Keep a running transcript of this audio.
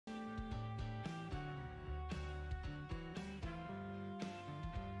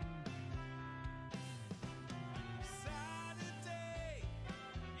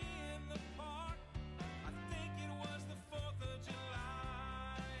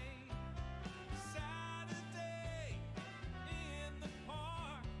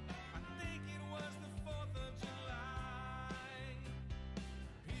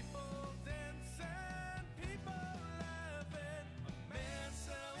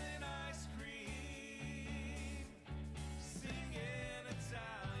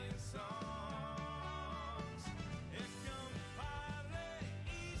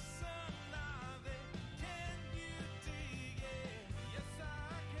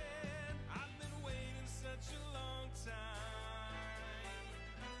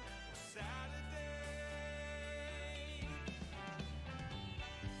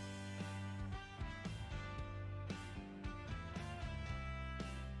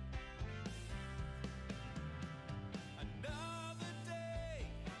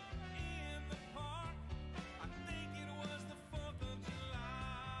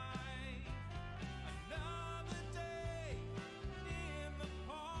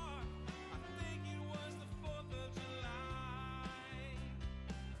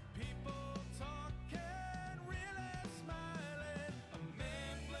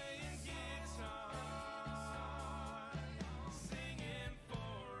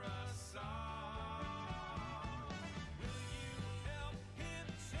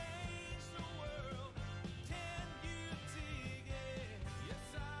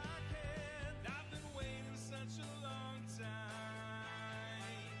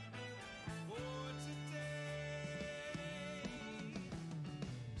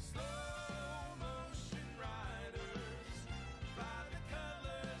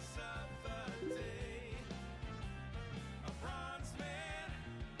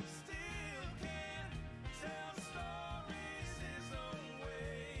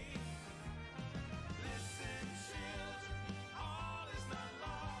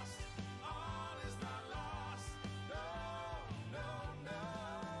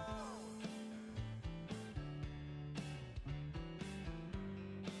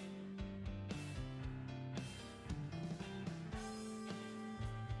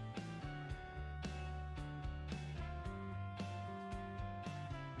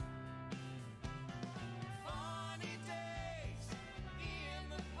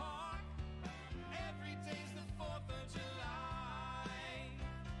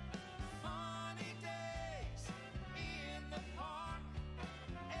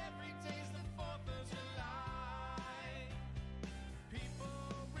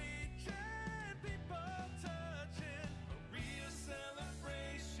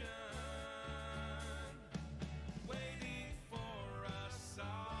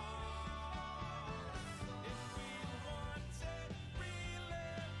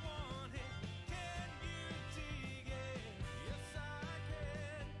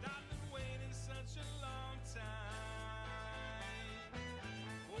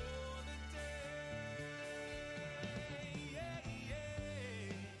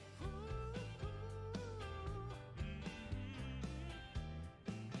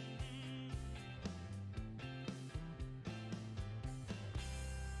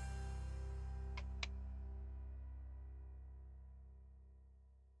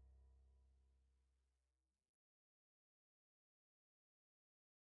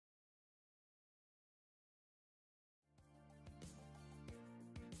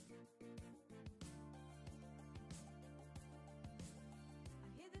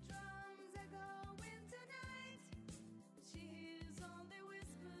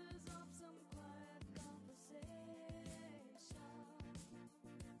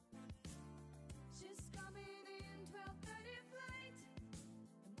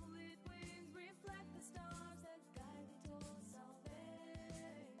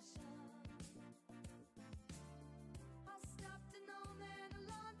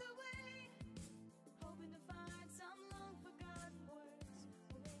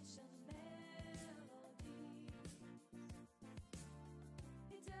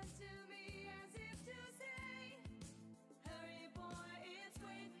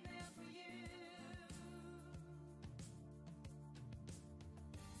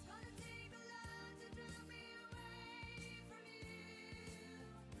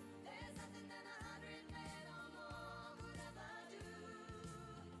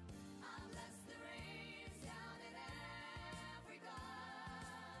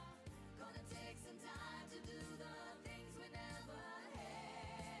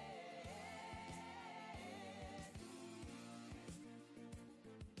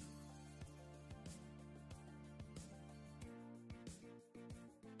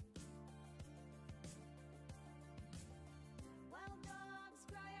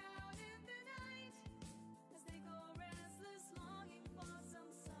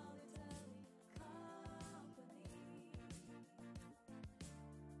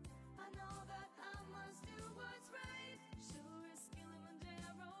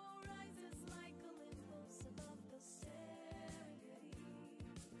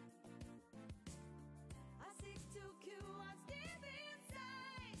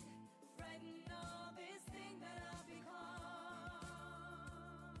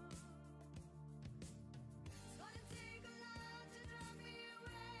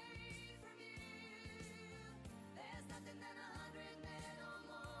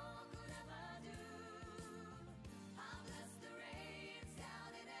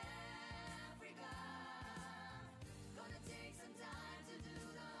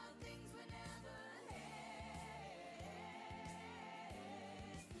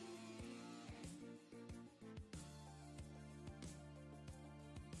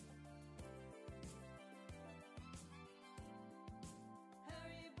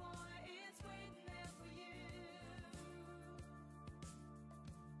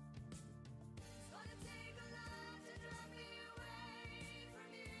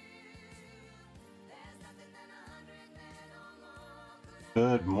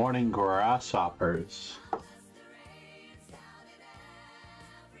Good morning, grasshoppers.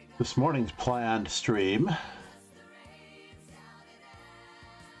 This morning's planned stream.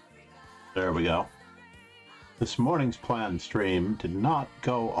 There we go. This morning's planned stream did not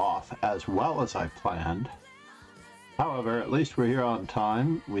go off as well as I planned. However, at least we're here on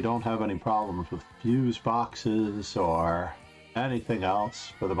time. We don't have any problems with fuse boxes or anything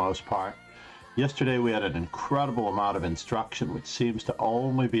else for the most part. Yesterday we had an incredible amount of instruction which seems to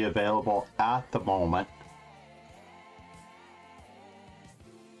only be available at the moment.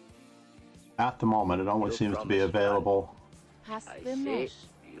 At the moment it only seems to be available. Pass the mesh.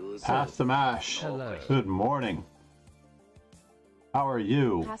 Pass the mash. Hello. Good morning. How are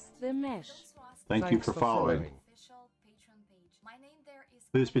you? Pass the mesh. Thank you for following.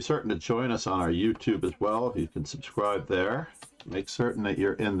 Please be certain to join us on our YouTube as well if you can subscribe there. Make certain that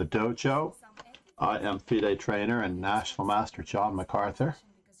you're in the dojo. I am FIDE trainer and National Master John MacArthur.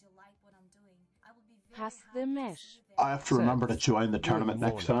 Pass the mesh. I have to remember to join the tournament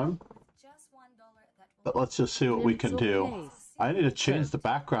next time. But let's just see what we can do. I need to change the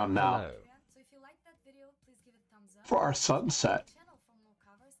background now for our sunset.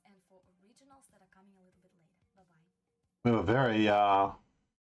 We have a very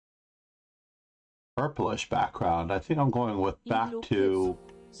purplish background. I think I'm going with back to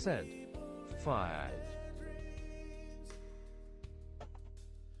Send. Fired.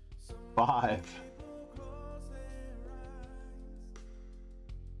 5.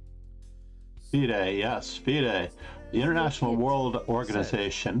 FIDE, yes, FIDE. The International World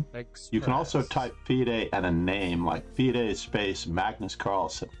Organization. You can also type FIDE and a name like FIDE space Magnus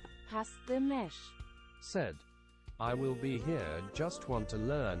Carlsen. Pass the mesh. Said. I will be here, just want to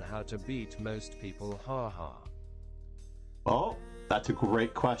learn how to beat most people, haha. Oh, that's a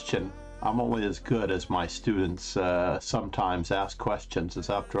great question. I'm only as good as my students sometimes ask questions, as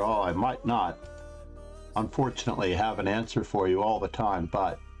after all, I might not, unfortunately, have an answer for you all the time,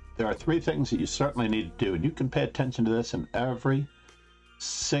 but there are 3 things that you certainly need to do, and you can pay attention to this in every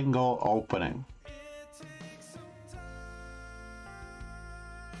single opening.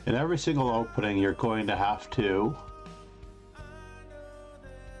 In every single opening, you're going to have to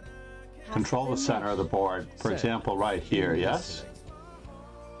control the center of the board. For example, right here, yes?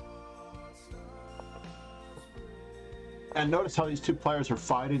 And notice how these 2 players are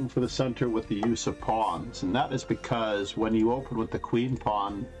fighting for the center with the use of pawns. And that is because when you open with the queen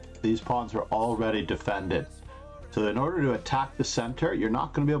pawn, these pawns are already defended. So in order to attack the center, you're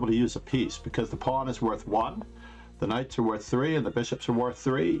not going to be able to use a piece because the pawn is worth 1, the knights are worth 3, and the bishops are worth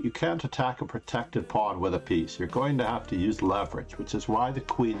 3. You can't attack a protected pawn with a piece. You're going to have to use leverage, which is why the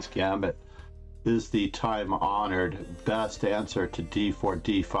Queen's Gambit is the time-honored best answer to d4,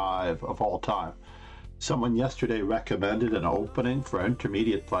 d5 of all time. Someone yesterday recommended an opening for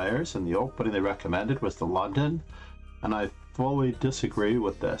intermediate players, and the opening they recommended was the London, and I fully disagree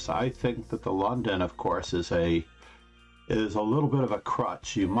with this. I think that the London, of course, is a little bit of a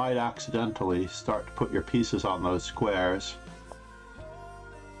crutch. You might accidentally start to put your pieces on those squares.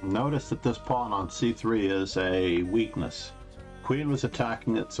 Notice that this pawn on c3 is a weakness. Queen was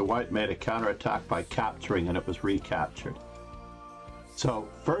attacking it, so white made a counterattack by capturing, and it was recaptured. So,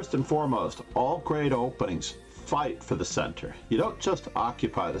 first and foremost, all great openings fight for the center. You don't just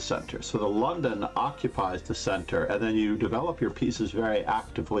occupy the center. So the London occupies the center, and then you develop your pieces very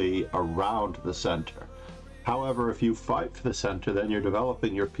actively around the center. However, if you fight for the center, then you're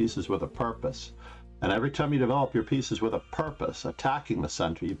developing your pieces with a purpose. And every time you develop your pieces with a purpose, attacking the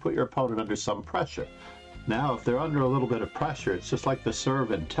center, you put your opponent under some pressure. Now, if they're under a little bit of pressure, it's just like the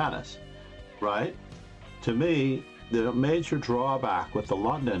serve in tennis, right? To me, the major drawback with the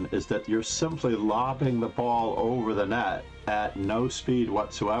London is that you're simply lobbing the ball over the net at no speed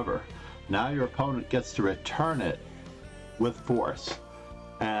whatsoever. Now your opponent gets to return it with force.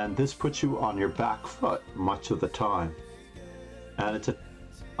 And this puts you on your back foot much of the time. And it's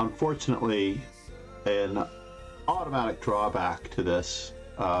unfortunately an automatic drawback to this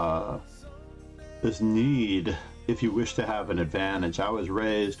this need if you wish to have an advantage. I was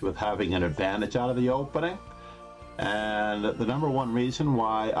raised with having an advantage out of the opening, and the number one reason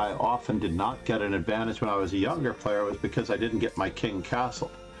why I often did not get an advantage when I was a younger player was because I didn't get my king castled.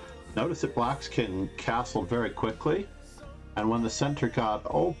 Notice that black's king castled very quickly, and when the center got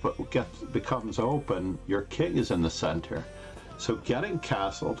open, becomes open, your king is in the center. So getting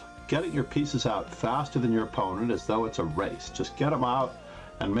castled, getting your pieces out faster than your opponent as though it's a race. Just get them out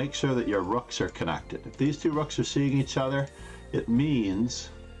and make sure that your rooks are connected. If these two rooks are seeing each other, it means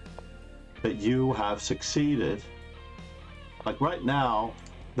that you have succeeded. Like right now,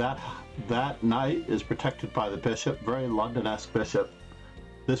 that knight is protected by the bishop, very London-esque bishop.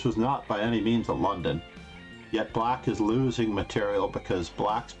 This was not by any means a London, yet black is losing material because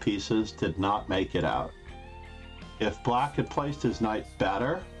black's pieces did not make it out. If black had placed his knight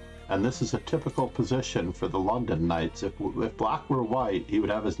better, and this is a typical position for the London knights, if black were white, he would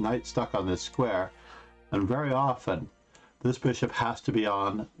have his knight stuck on this square, and very often this bishop has to be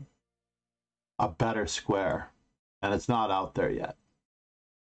on a better square, and it's not out there yet,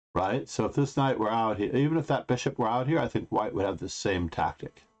 right? So if this knight were out here, even if that bishop were out here, I think white would have the same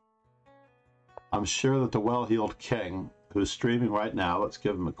tactic. I'm sure that the well-heeled king, who's streaming right now, let's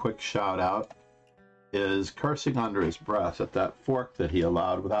give him a quick shout out, is cursing under his breath at that fork that he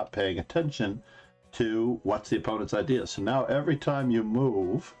allowed without paying attention to what's the opponent's idea. So now every time you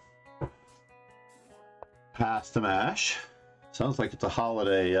move past the mash, sounds like it's a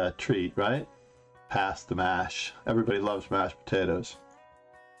holiday treat, right? Past the mash. Everybody loves mashed potatoes.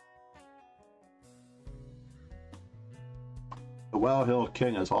 The well-heeled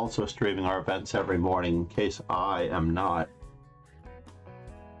king is also streaming our events every morning, in case I am not.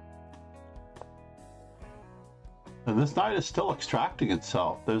 And this knight is still extracting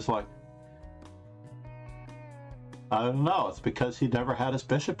itself. There's like, I don't know, it's because he never had his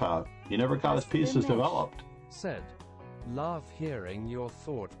bishop out. He never got his pieces developed. Said, love hearing your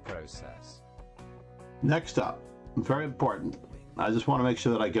thought process. Next up, very important. I just want to make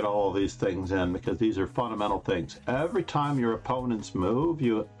sure that I get all of these things in because these are fundamental things. Every time your opponents move,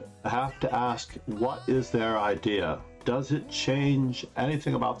 you have to ask, what is their idea? Does it change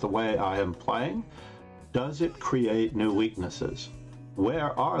anything about the way I am playing? Does it create new weaknesses?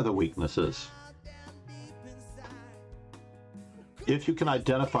 Where are the weaknesses? If you can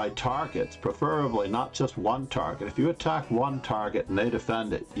identify targets, preferably not just one target. If you attack one target and they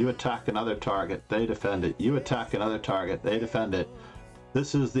defend it, you attack another target, they defend it, you attack another target, they defend it.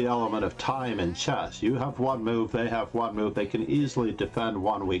 This is the element of time in chess. You have one move, they have one move, they can easily defend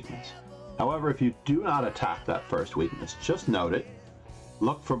one weakness. However, if you do not attack that first weakness, just note it,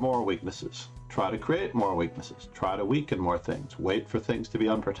 look for more weaknesses. Try to create more weaknesses. Try to weaken more things. Wait for things to be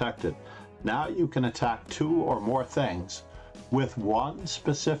unprotected. Now you can attack two or more things with one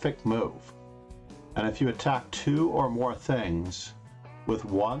specific move. And if you attack two or more things with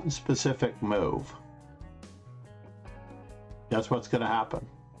one specific move, guess what's going to happen?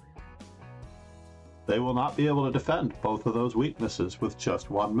 They will not be able to defend both of those weaknesses with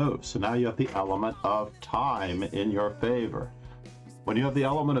just one move. So now you have the element of time in your favor. When you have the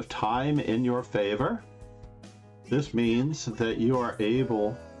element of time in your favor, this means that you are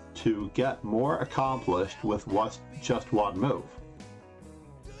able to get more accomplished with just one move.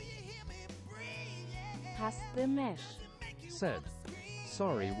 Pass the mesh. Said,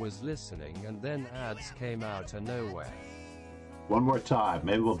 sorry, was listening, and then ads came out of nowhere. One more time,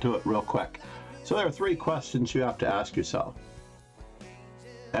 maybe we'll do it real quick. So there are three questions you have to ask yourself.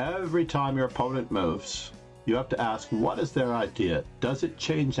 Every time your opponent moves, you have to ask, what is their idea? Does it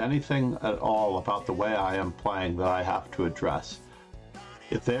change anything at all about the way I am playing that I have to address?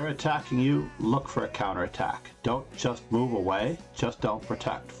 If they're attacking you, look for a counterattack. Don't just move away, just don't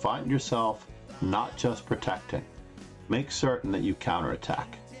protect. Find yourself not just protecting. Make certain that you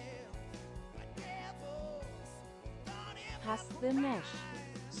counterattack. Pass the mesh.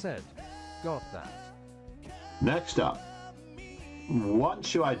 Said, got that. Next up,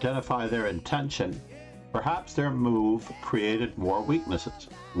 once you identify their intention, perhaps their move created more weaknesses.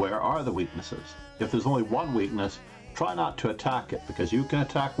 Where are the weaknesses? If there's only one weakness, try not to attack it, because you can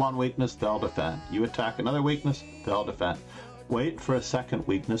attack one weakness, they'll defend. You attack another weakness, they'll defend. Wait for a second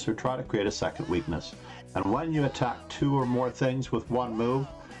weakness or try to create a second weakness. And when you attack two or more things with one move,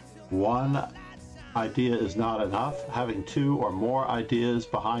 one idea is not enough. Having two or more ideas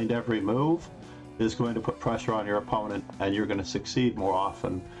behind every move is going to put pressure on your opponent, and you're going to succeed more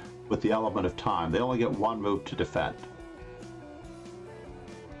often with the element of time. They only get one move to defend.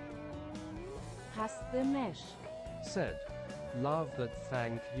 Pass the mesh. Said, love that,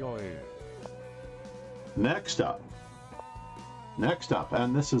 thank you. Next up,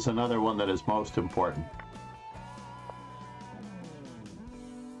 and this is another one that is most important.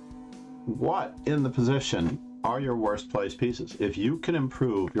 What in the position are your worst placed pieces? If you can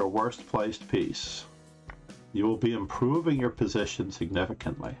improve your worst placed piece, you will be improving your position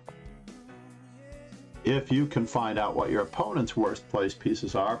significantly. If you can find out what your opponent's worst placed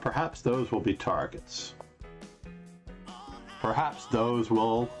pieces are, perhaps those will be targets. Perhaps those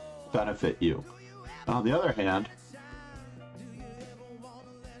will benefit you. On the other hand,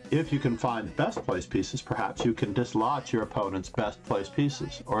 if you can find best placed pieces, perhaps you can dislodge your opponent's best placed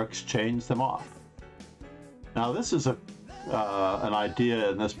pieces or exchange them off. Now this is an idea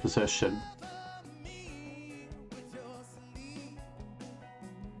in this position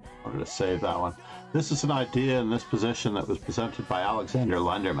I wanted to save that one. This is an idea in this position that was presented by Alexander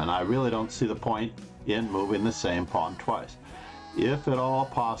Lenderman. I really don't see the point in moving the same pawn twice. If at all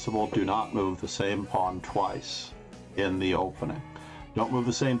possible, do not move the same pawn twice in the opening. Don't move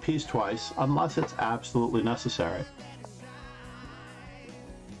the same piece twice unless it's absolutely necessary.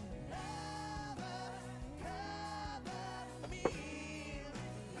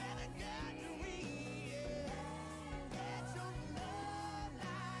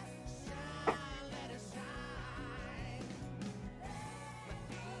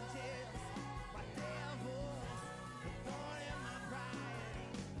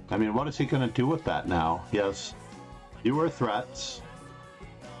 I mean, what is he going to do with that now? He has fewer threats.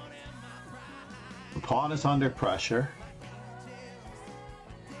 The pawn is under pressure.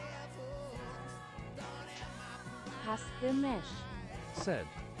 Pass the mesh. Said,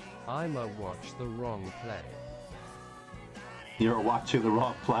 I'ma watch the wrong play. You're watching the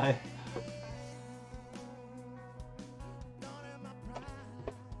wrong play.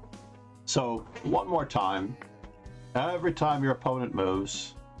 So, one more time. Every time your opponent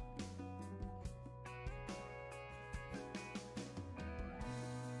moves,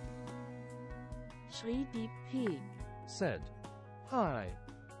 DP. Said, hi.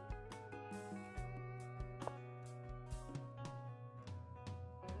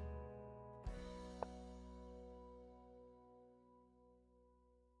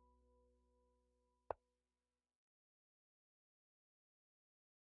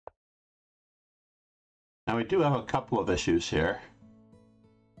 Now we do have a couple of issues here.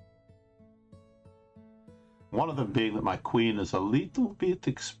 One of them being that my queen is a little bit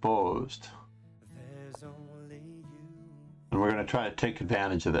exposed. And we're going to try to take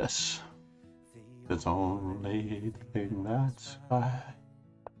advantage of this. There's only thing that's why.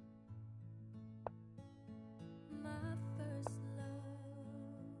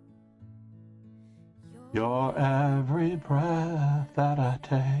 Your every breath that I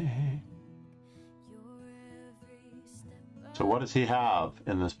take. So what does he have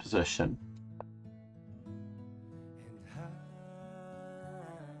in this position?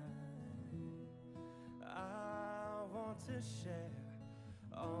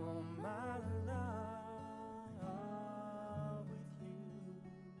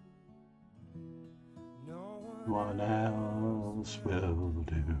 What else will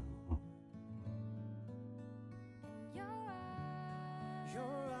do?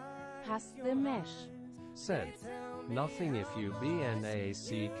 Pass the mesh. Said, nothing if you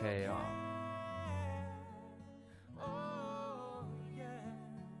BNACKR.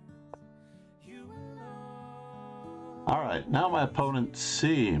 Alright, now my opponent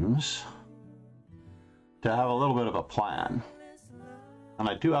seems to have a little bit of a plan. And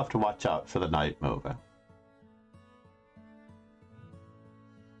I do have to watch out for the knight moving.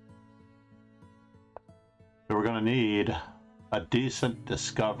 So we're going to need a decent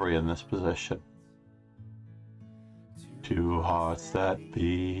discovery in this position. Two hearts that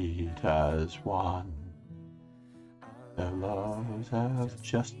beat as one. Their loves have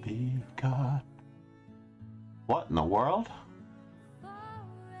just begun. What in the world?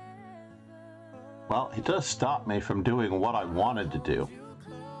 Well, he does stop me from doing what I wanted to do.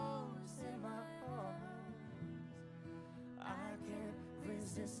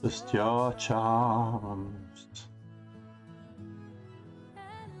 Just your charms.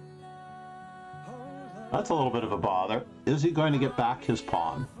 That's a little bit of a bother. Is he going to get back his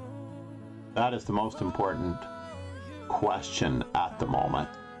pawn? That is the most important question at the moment.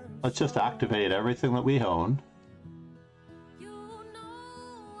 Let's just activate everything that we own.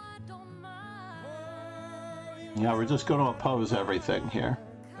 Yeah, we're just going to oppose everything here.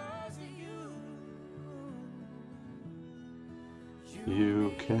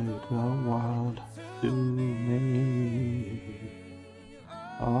 You gave the world to me.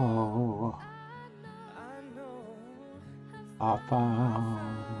 Oh, I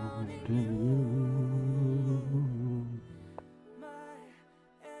found in you.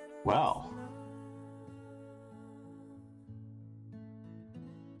 Well,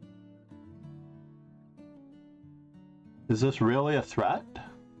 is this really a threat?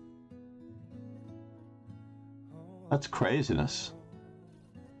 That's craziness.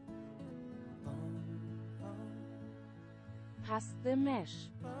 Pass the mesh.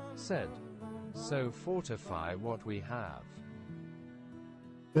 Said, so fortify what we have.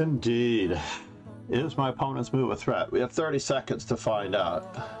 Indeed. Is my opponent's move a threat? We have 30 seconds to find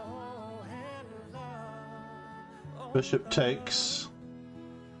out. Bishop takes.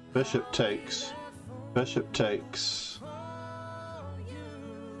 Bishop takes. Bishop takes.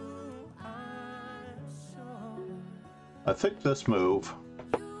 I think this move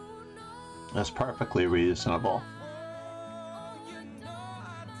That's perfectly reasonable.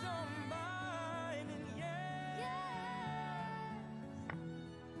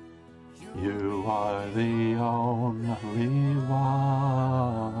 You are the only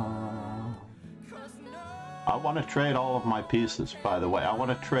one. I want to trade all of my pieces, by the way. I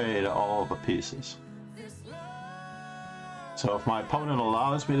want to trade all of the pieces. So if my opponent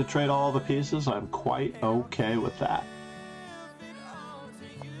allows me to trade all the pieces, I'm quite okay with that.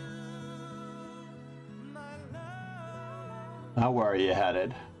 Now where are you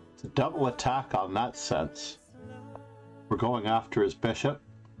headed? It's a double attack on that sense. We're going after his bishop.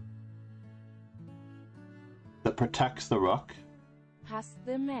 That protects the rook. Pass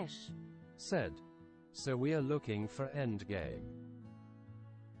the mesh. Said. So we are looking for endgame.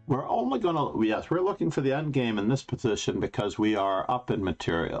 We're only gonna, yes, we're looking for the endgame in this position because we are up in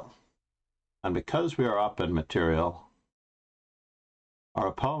material. And because we are up in material, our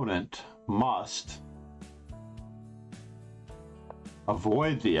opponent must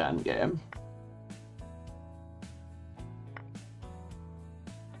avoid the endgame.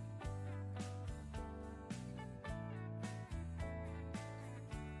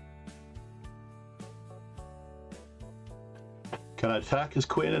 Can I attack his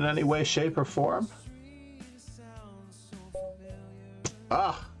queen in any way, shape, or form?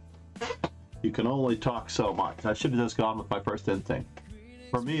 Ah! You can only talk so much. I should have just gone with my first instinct.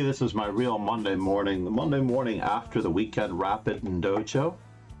 For me, this is my real Monday morning. The Monday morning after the weekend rapid in dojo.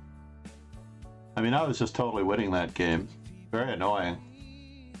 I mean, I was just totally winning that game. Very annoying.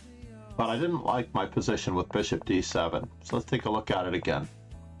 But I didn't like my position with bishop d7. So let's take a look at it again.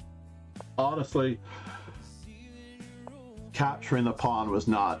 Honestly, capturing the pawn was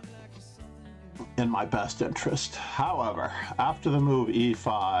not in my best interest. However, after the move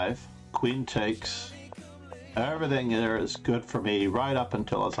e5, queen takes, everything there is good for me right up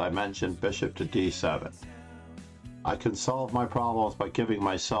until, as I mentioned, bishop to d7. I can solve my problems by giving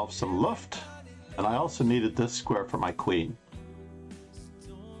myself some luft, and I also needed this square for my queen.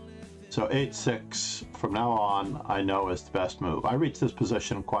 So 8-6 from now on I know is the best move. I reach this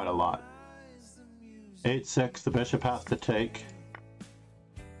position quite a lot. 8-6, the bishop has to take.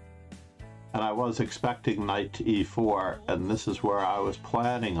 And I was expecting knight to e4, and this is where I was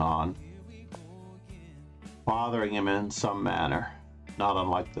planning on bothering him in some manner, not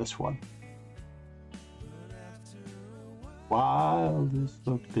unlike this one. While this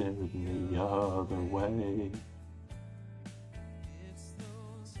looked in the other way.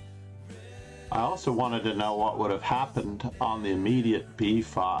 I also wanted to know what would have happened on the immediate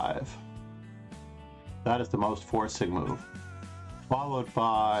b5. That is the most forcing move, followed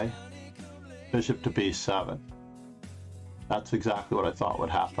by bishop to b7. That's exactly what I thought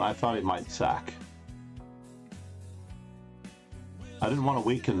would happen. I thought he might sack. I didn't want to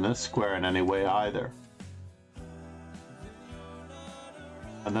weaken this square in any way either.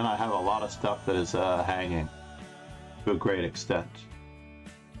 And then I have a lot of stuff that is hanging to a great extent.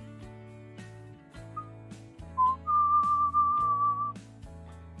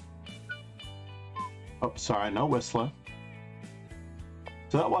 Oh, sorry, no whistling.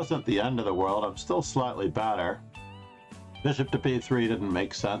 So that wasn't the end of the world. I'm still slightly better. Bishop to b3 didn't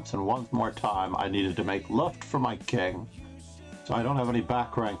make sense, and once more time I needed to make luft for my king, so I don't have any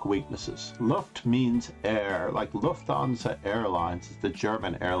back rank weaknesses. Luft means air, like Lufthansa Airlines is the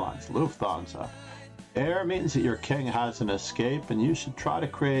German airlines, Lufthansa. Air means that your king has an escape, and you should try to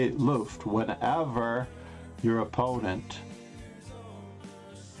create luft whenever your opponent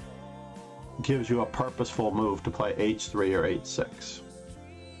gives you a purposeful move to play h3 or h6.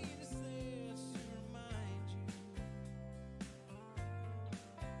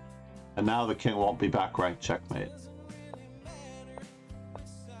 And now the king won't be back rank checkmate.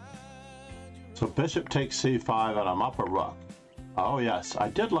 So bishop takes c5 and I'm up a rook. Oh yes, I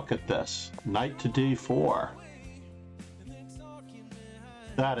did look at this. Knight to d4.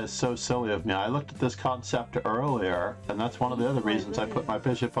 That is so silly of me. I looked at this concept earlier, and that's one of the other reasons I put my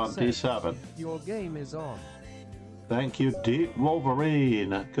bishop on d7. Your game is on. Thank you, Deep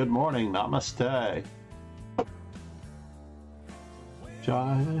Wolverine. Good morning, namaste.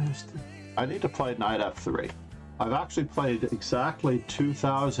 I need to play knight f3. I've actually played exactly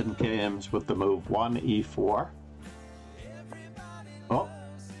 2,000 games with the move 1e4. Oh,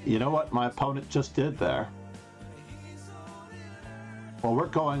 you know what my opponent just did there? Well, we're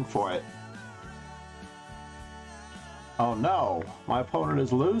going for it. Oh no, my opponent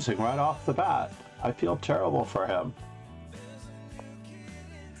is losing right off the bat. I feel terrible for him.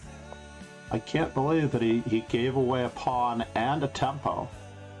 I can't believe that he gave away a pawn and a tempo.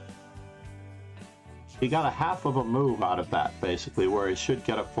 He got a half of a move out of that, basically, where he should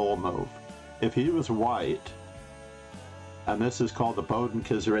get a full move. if he was white, and this is called the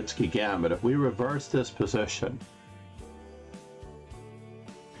Boden-Kizaritsky Gambit, if we reverse this position,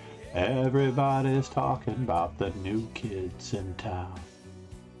 everybody's talking about the new kids in town.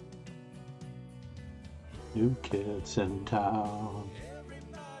 New kids in town.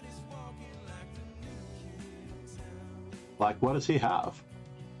 Like, what does he have?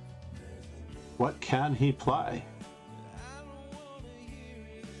 What can he play?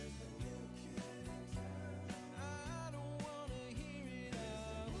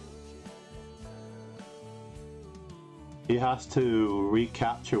 He has to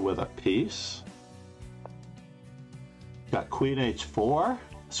recapture with a piece. Got Queen H4.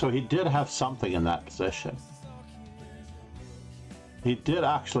 So he did have something in that position. He did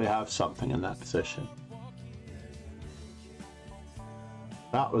actually have something in that position.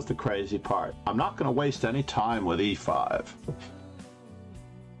 That was the crazy part. I'm not going to waste any time with E5.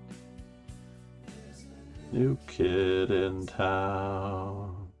 New kid in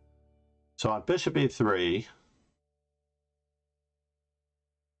town. So on bishop E3,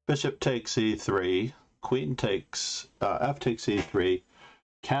 bishop takes E3, queen takes, F takes E3.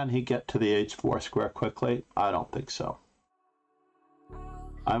 Can he get to the H4 square quickly? I don't think so.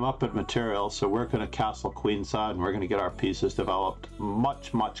 I'm up at material, so we're going to castle queenside, and we're going to get our pieces developed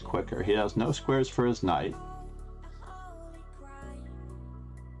much, much quicker. He has no squares for his knight.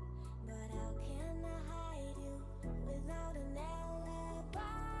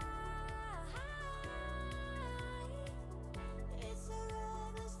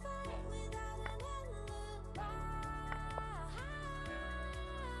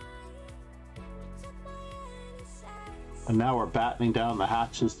 And now we're battening down the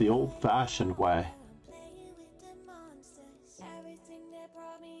hatches the old-fashioned way.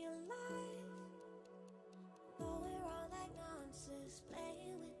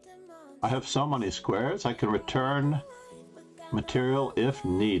 I have so many squares, I can return material if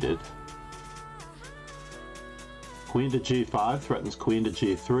needed. Queen to G5 threatens queen to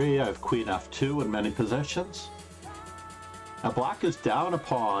G3. I have queen F2 in many positions. Now black is down a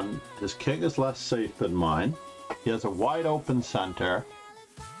pawn. His king is less safe than mine. He has a wide open center.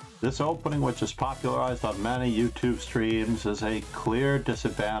 This opening, which is popularized on many YouTube streams, is a clear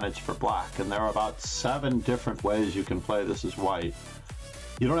disadvantage for black, and there are about 7 different ways you can play this as white.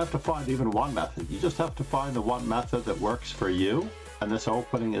 You don't have to find even one method. You just have to find the one method that works for you, and this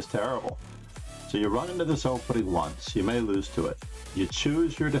opening is terrible. So you run into this opening once, you may lose to it. You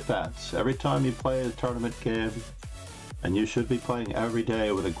choose your defense. Every time you play a tournament game, and you should be playing every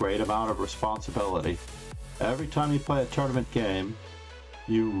day with a great amount of responsibility, every time you play a tournament game,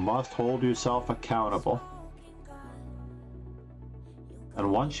 you must hold yourself accountable.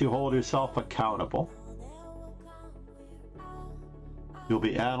 And once you hold yourself accountable, you'll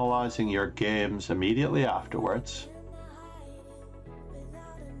be analyzing your games immediately afterwards.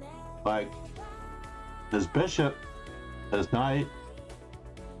 Like, his bishop, his knight,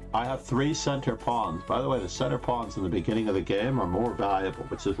 I have 3 center pawns. By the way, the center pawns in the beginning of the game are more valuable,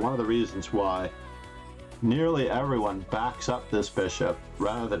 which is one of the reasons why nearly everyone backs up this bishop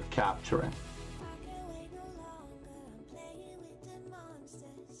rather than capturing.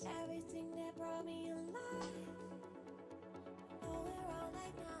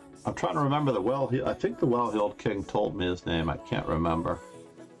 I'm trying to remember the well-heeled, I think the well-heeled king told me his name, I can't remember.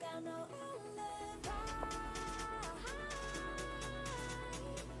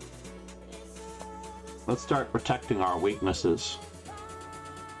 Let's start protecting our weaknesses.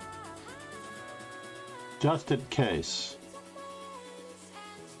 Just in case.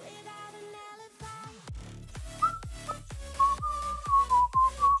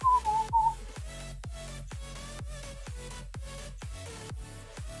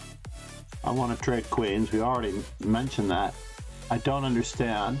 I want to trade queens. We already mentioned that. I don't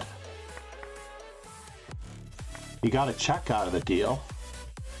understand. You got a check out of the deal.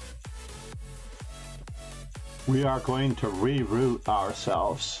 We are going to reroute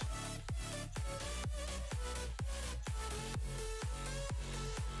ourselves.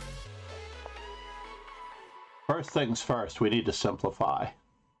 First things first, we need to simplify.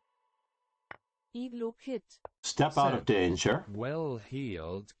 Iglo Kit. Step out of danger.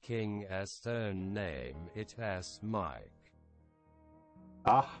 Well-heeled king as own name, it has Mike.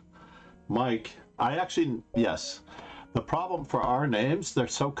 Ah, Mike. I actually, yes. The problem for our names, they're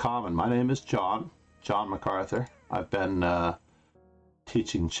so common. My name is John MacArthur. I've been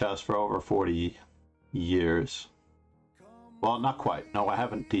teaching chess for over 40 years. Well, not quite. No, I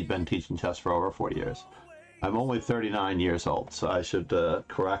haven't been teaching chess for over 40 years. I'm only 39 years old, so I should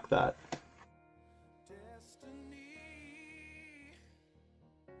correct that.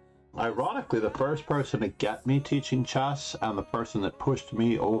 Ironically, the first person to get me teaching chess and the person that pushed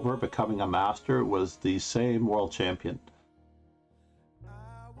me over becoming a master was the same world champion.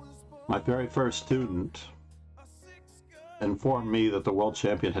 My very first student informed me that the world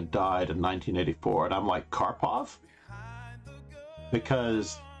champion had died in 1984, and I'm like, Karpov?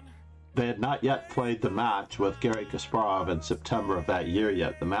 Because they had not yet played the match with Garry Kasparov in September of that year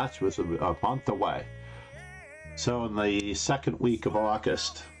yet. The match was a month away. So in the second week of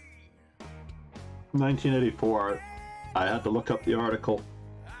August 1984, I had to look up the article.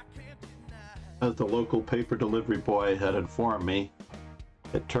 As the local paper delivery boy had informed me,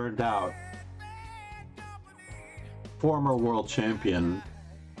 it turned out former world champion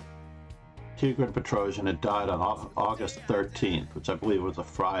Tigran Petrosian had died on August 13th, which I believe was a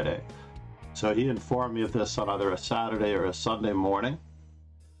Friday. So he informed me of this on either a Saturday or a Sunday morning.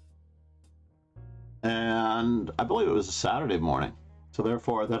 And I believe it was a Saturday morning. So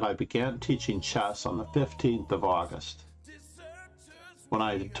therefore, then I began teaching chess on the 15th of August. When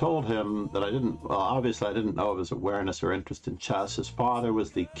I told him that obviously I didn't know of his awareness or interest in chess. His father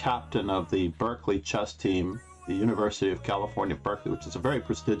was the captain of the Berkeley chess team, the University of California, Berkeley, which is a very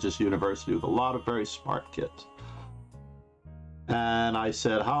prestigious university with a lot of very smart kids. And I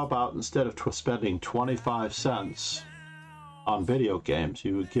said, how about instead of spending 25 cents on video games,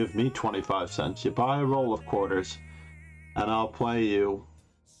 you would give me 25 cents, you buy a roll of quarters, and I'll play you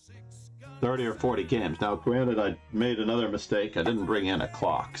 30 or 40 games. Now, granted, I made another mistake. I didn't bring in a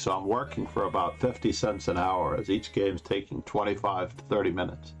clock, so I'm working for about 50 cents an hour as each game's taking 25 to 30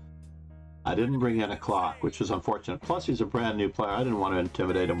 minutes. I didn't bring in a clock, which was unfortunate. Plus, he's a brand new player. I didn't want to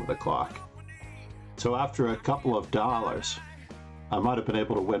intimidate him with a clock. So after a couple of dollars, I might have been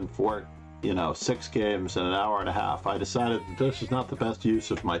able to win 6 games in an hour and a half. I decided that this is not the best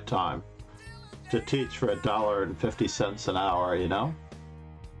use of my time to teach for $1.50 an hour, you know?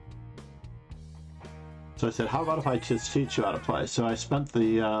 So I said, how about if I just teach you how to play? So I spent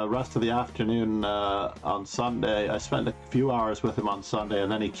the rest of the afternoon on Sunday. I spent a few hours with him on Sunday, and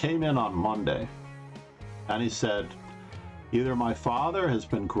then he came in on Monday. And he said, either my father has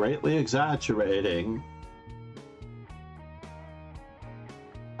been greatly exaggerating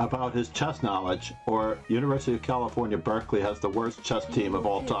about his chess knowledge, or University of California, Berkeley has the worst chess team of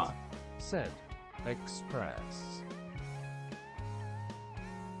all time. Said Express.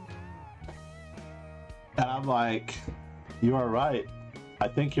 And I'm like, you are right. I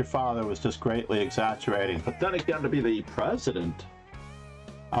think your father was just greatly exaggerating. But then again, to be the president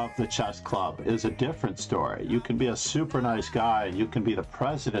of the chess club is a different story. You can be a super nice guy, and you can be the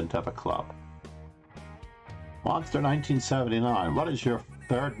president of a club. Monster 1979, what is your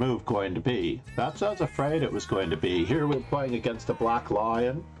third move going to be? That's what I was afraid it was going to be. Here we're playing against a black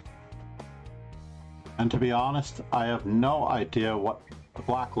lion. And to be honest, I have no idea what the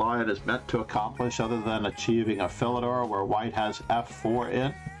black lion is meant to accomplish other than achieving a Philidor where white has f4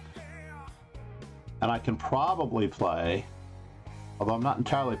 in. And I can probably play, although I'm not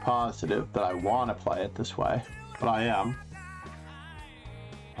entirely positive that I want to play it this way, but I am.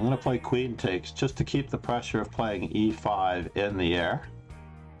 I'm going to play queen takes just to keep the pressure of playing e5 in the air.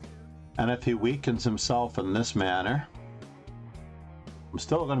 And if he weakens himself in this manner, I'm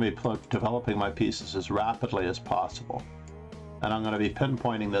still going to be developing my pieces as rapidly as possible. And I'm going to be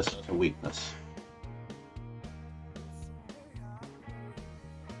pinpointing this as a weakness.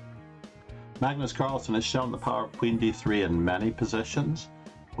 Magnus Carlsen has shown the power of queen d3 in many positions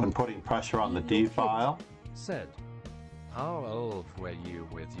when putting pressure on the d file. Said, how old were you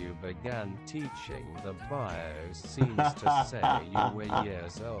when you began teaching? The bio seems to say you were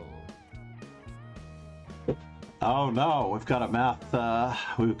years old. Oh no, we've got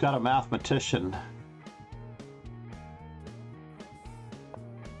a mathematician.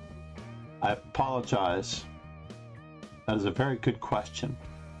 I apologize. That is a very good question.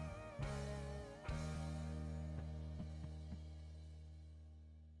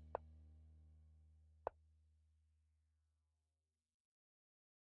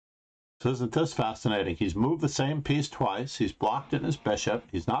 So isn't this fascinating? He's moved the same piece twice. He's blocked in his bishop.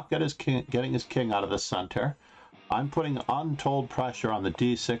 He's not getting his king out of the center. I'm putting untold pressure on the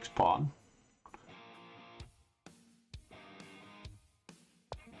d6 pawn.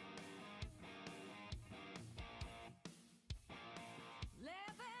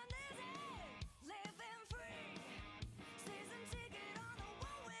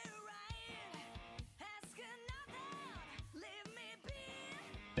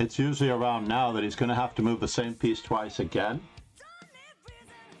 It's usually around now that he's going to have to move the same piece twice again,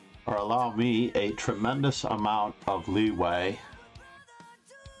 or allow me a tremendous amount of leeway,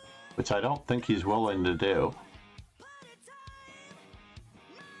 which I don't think he's willing to do.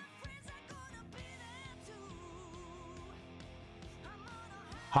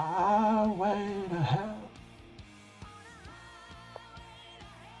 Highway to hell.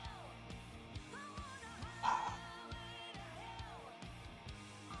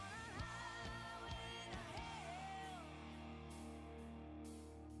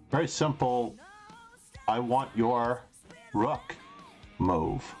 Very simple. I want your rook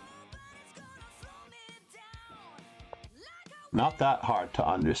move. Not that hard to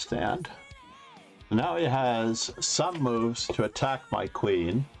understand. Now he has some moves to attack my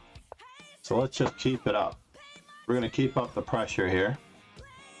queen. So let's just keep it up. We're going to keep up the pressure here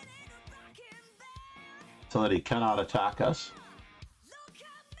so that he cannot attack us.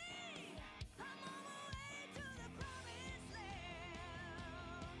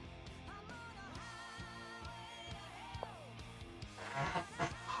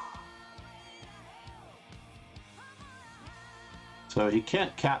 So he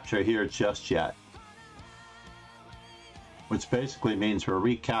can't capture here just yet, which basically means we're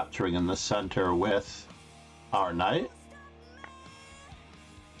recapturing in the center with our knight.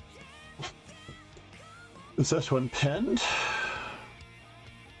 Is this one pinned?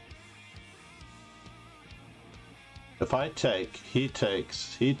 If I take, he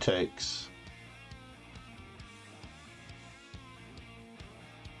takes, he takes.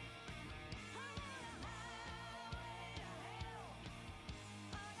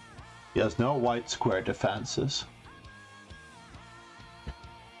 He has no white square defenses.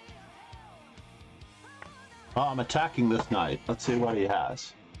 Oh, I'm attacking this knight. Let's see what he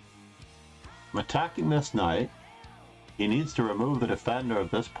has. I'm attacking this knight. He needs to remove the defender of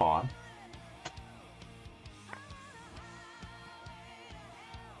this pawn.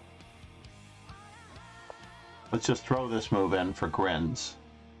 Let's just throw this move in for grins,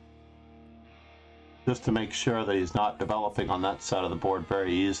 just to make sure that he's not developing on that side of the board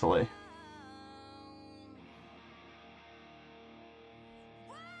very easily.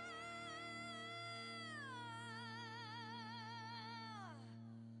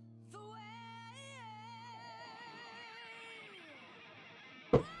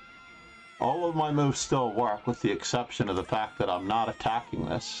 All of my moves still work, with the exception of the fact that I'm not attacking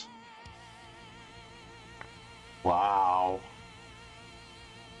this. Wow.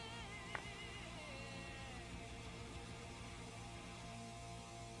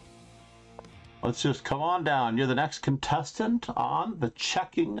 Let's just come on down. You're the next contestant on The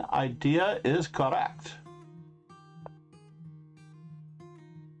Checking Idea is Correct.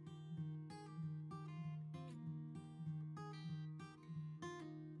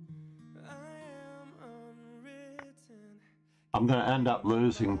 I'm going to end up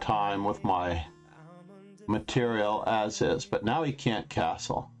losing time with my material as is, but now he can't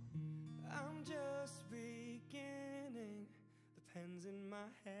castle. I'm just beginning, the pen's in my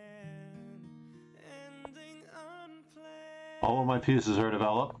hand, ending unplanned. All of my pieces are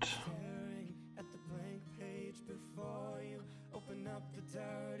developed. Staring at the blank page before you, open up the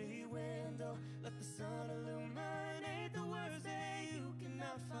dirty window, let the sun illuminate the words that you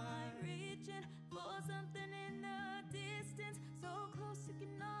cannot find. Reaching for something in the distance, so close you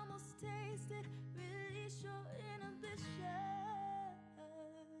can almost taste it. Release your inhibitions.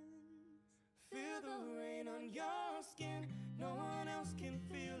 Feel the rain on your skin, no one else can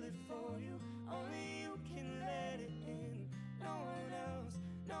feel it for you, only you can let it in. No one else,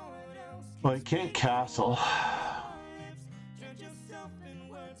 no one else. Well, he can't castle. Drown yourself in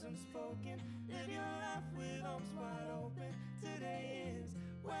words unspoken, live your life with arms wide open. Today is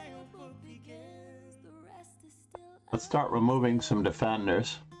where your book begins. The rest is still Let's start removing some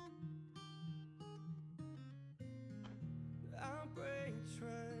defenders. I break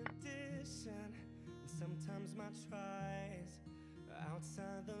tradition, and sometimes my tries are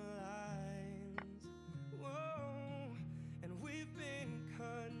outside the lines. Whoa, and we've been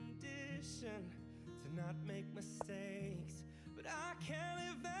conditioned to not make mistakes, but I can't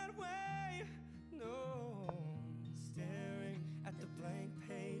live that way. No, staring at the blank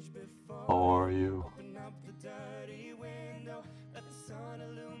page before. How are you? Open up the dirty window, let the sun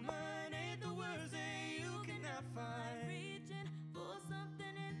illuminate the words that you cannot find. reaching for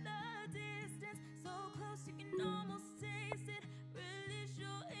something in the distance, so close you can almost taste it. Release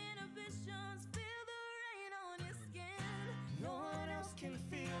your inhibitions, feel the rain on your skin. No one else can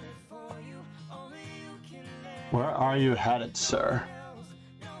feel it for you, only you can let Where are you headed, sir? else.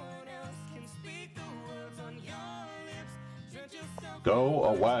 No one else can speak the words on your lips. Drench yourself Go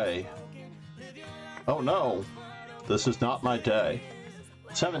away. live your life Oh no, this is not my day.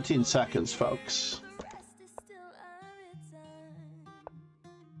 17 seconds, folks. The rest is still unwritten.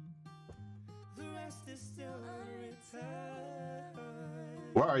 the rest is still unwritten.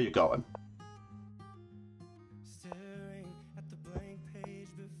 Where are you going? Staring at the blank page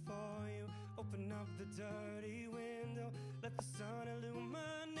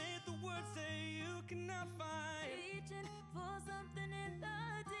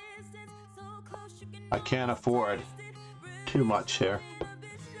I can't afford too much here.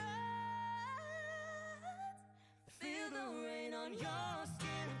 Feel the rain on your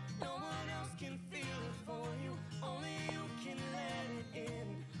skin. No one else can feel it for you. Only you can let it in.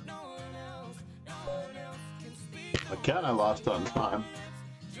 No one else can speak. Again, I lost on time.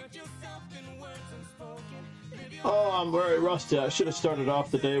 Judge yourself in words unspoken. Live your Oh, I'm very rusty. I should have started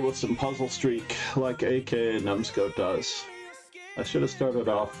off the day with some Puzzle Streak, like AK Numbskull does. I should have started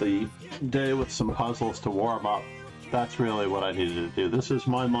off the day with some puzzles to warm up. That's really what I needed to do. This is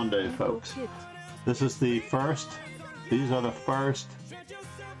my Monday, folks. This is the first, these are the first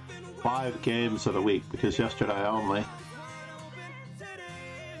 5 games of the week, because yesterday only.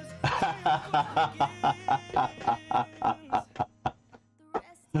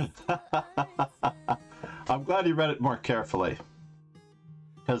 I'm glad you read it more carefully.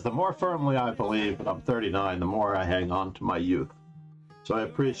 Because the more firmly I believe that I'm 39, the more I hang on to my youth. So I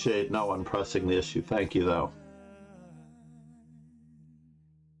appreciate no one pressing the issue. Thank you, though.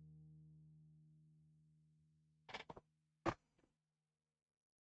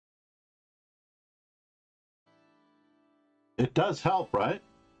 It does help, right?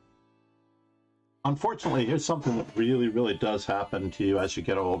 Unfortunately, here's something that really, really does happen to you as you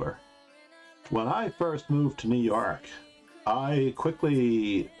get older. When I first moved to New York, I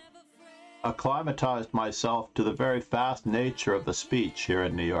quickly acclimatized myself to the very fast nature of the speech here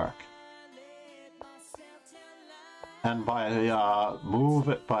in New York. And by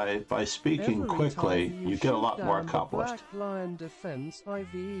speaking quickly, you get a lot more accomplished. Black Lion defense, I've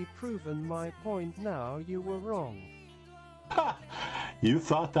proven my point now. You were wrong. Ha! You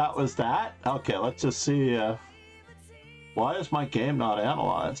thought that was that? Okay, let's just see. Why is my game not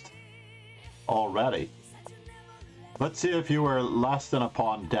analyzed already? Let's see if you were less than a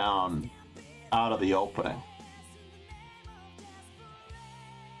pawn down out of the opening.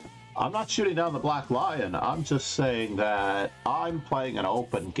 I'm not shooting down the Black Lion. I'm just saying that I'm playing an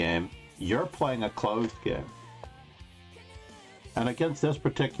open game. You're playing a closed game. And against this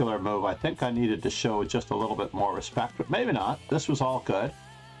particular move, I think I needed to show just a little bit more respect, but maybe not. This was all good.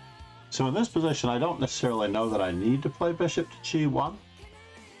 So in this position, I don't necessarily know that I need to play bishop to g1.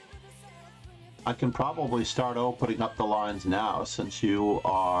 I can probably start opening up the lines now since you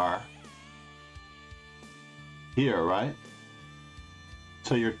are here, right?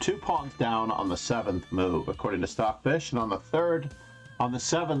 So you're 2 pawns down on the 7th move, according to Stockfish, and on the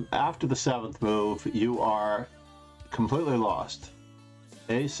 7th, after the 7th move, you are completely lost.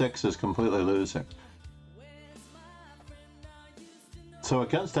 A6 is completely losing. So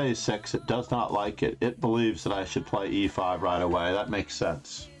against A6, it does not like it. It believes that I should play E5 right away. That makes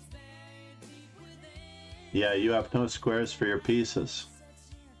sense. Yeah, you have no squares for your pieces.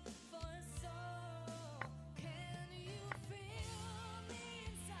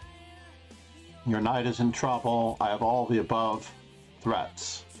 Your knight is in trouble. I have all the above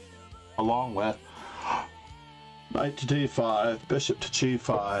threats, along with knight to d5, bishop to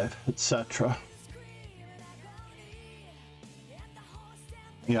g5, etc.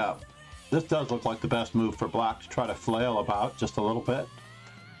 Yeah, this does look like the best move for black to try to flail about just a little bit.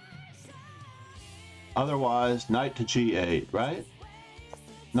 Otherwise, knight to g8, right?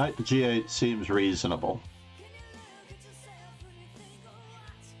 Knight to g8 seems reasonable.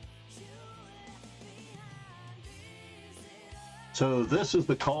 So this is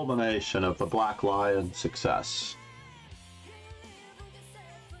the culmination of the Black Lion success.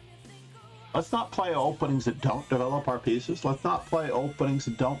 Let's not play openings that don't develop our pieces. Let's not play openings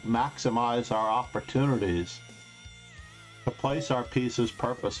that don't maximize our opportunities to place our pieces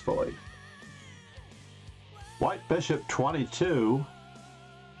purposefully. White bishop 22.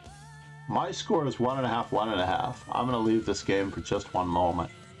 My score is 1.5, 1.5. I'm going to leave this game for just one moment.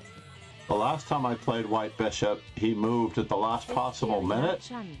 The last time I played white bishop, he moved at the last possible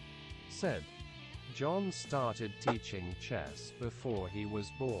minute. Said, John started teaching chess before he was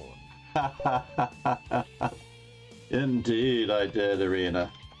born. Indeed, I did,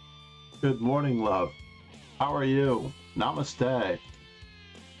 Irina. Good morning, love. How are you? Namaste.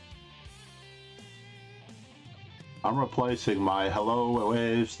 I'm replacing my hello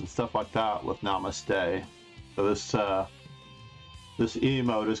waves and stuff like that with namaste. So this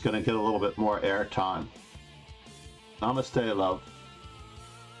emote is going to get a little bit more airtime. Namaste, love.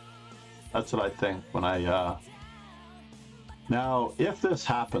 That's what I think when I, Now, if this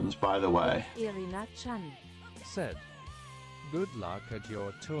happens, by the way... Irina Chan said, good luck at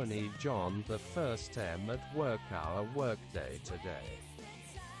your tourney, John. The first M at work hour workday today.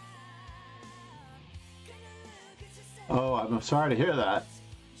 Oh, I'm sorry to hear that.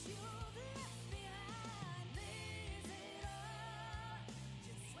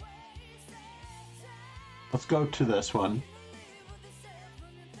 Let's go to this one.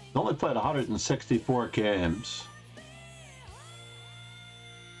 He only played 164 games.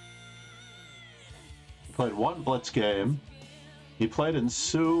 He played one Blitz game. He played in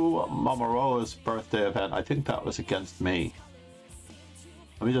Sue Momoroa's birthday event. I think that was against me.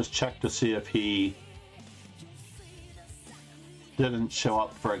 Let me just check to see if he didn't show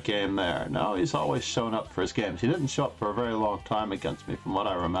up for a game there. No, he's always shown up for his games. He didn't show up for a very long time against me, from what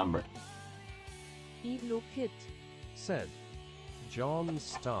I remembered. Igloo Kid. Said. John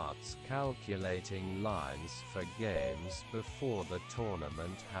starts calculating lines for games before the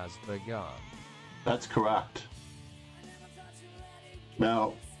tournament has begun. That's correct.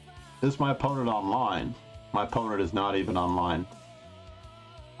 Now, is my opponent online? My opponent is not even online.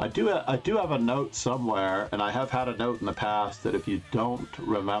 I do have a note somewhere, and I have had a note in the past that if you don't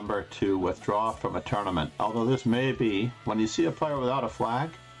remember to withdraw from a tournament, although this may be, when you see a player without a flag,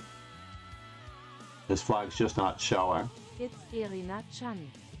 his flag's just not showing. It's Irina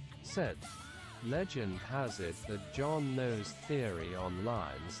Chan. Said. Legend has it that John knows theory on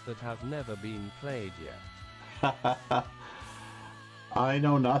lines that have never been played yet. I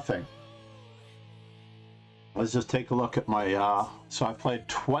know nothing. Let's just take a look at my, so I played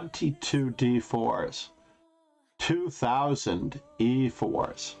 22 D4s, 2,000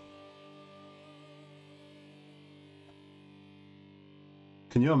 E4s.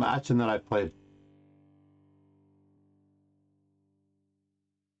 Can you imagine that I played?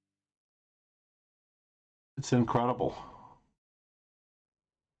 It's incredible.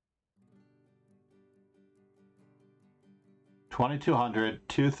 $2,200,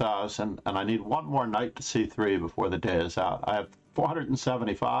 2,000, and I need one more knight to C3 before the day is out. I have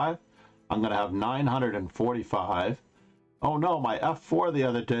 475. I'm going to have 945. Oh no, my F4 the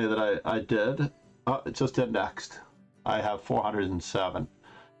other day that I did, it just indexed. I have 407.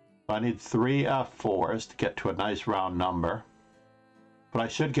 I need 3 F4s to get to a nice round number, but I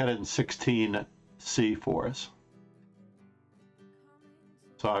should get in 16 C4s.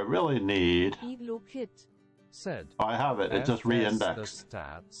 So I really need... Igloo Kid. Said. Oh, I have it. It just re-indexed. The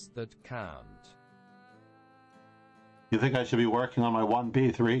stats that count. You think I should be working on my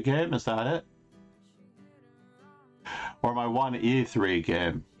 1B3 game? Is that it? Or my 1E3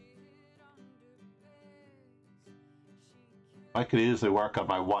 game? I could easily work on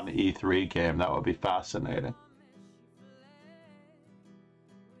my 1E3 game. That would be fascinating.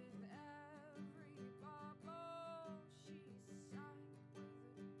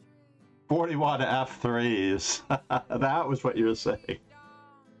 "41 F3s. That was what you were saying.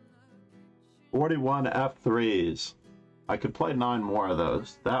 41 F3s. I could play 9 more of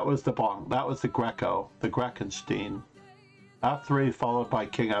those. That was the bong. That was the Greco, the Greckenstein. F3 followed by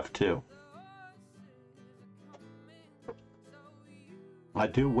King F2. I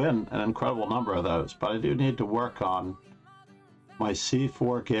do win an incredible number of those, but I do need to work on my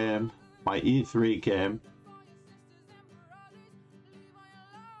C4 game, my E3 game.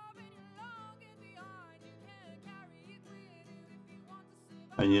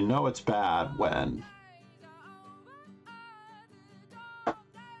 And you know it's bad when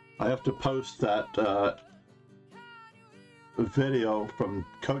I have to post that video from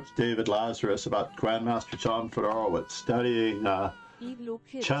Coach David Lazarus about Grandmaster John Fedorowicz studying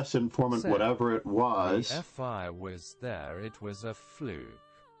chess informant, whatever it was. The FI was there, it was a fluke.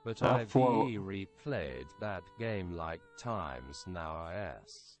 But F4. I've replayed that game like times now.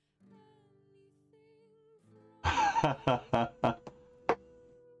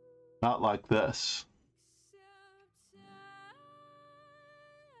 Not like this.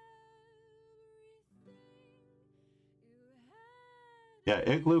 Yeah,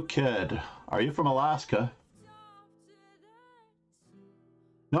 Igloo Kid. Are you from Alaska?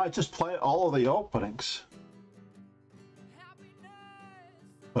 No, I just play all of the openings.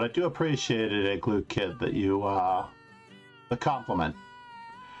 But I do appreciate it, Igloo Kid, that you, the compliment.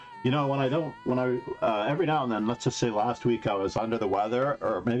 You know, every now and then, let's just say last week I was under the weather,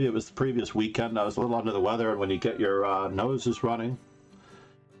 or maybe it was the previous weekend, I was a little under the weather, and when you get your noses running,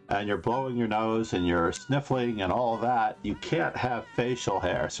 and you're blowing your nose, and you're sniffling, and all of that, you can't have facial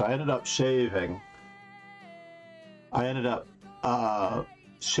hair. So I ended up shaving.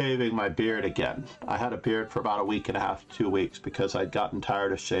 Shaving my beard again. I had a beard for about a week and a half, 2 weeks, because I'd gotten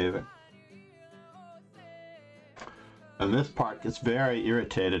tired of shaving. And this part gets very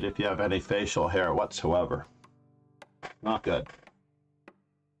irritated if you have any facial hair whatsoever. Not good.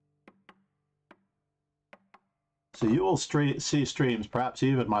 So you will see streams, perhaps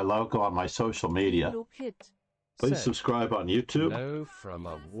even my logo on my social media. Please subscribe on YouTube. Hello from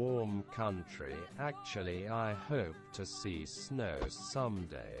a warm country. Actually, I hope to see snow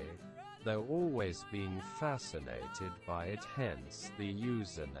someday. though always been fascinated by it, hence the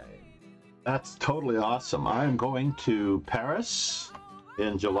username. That's totally awesome. I am going to Paris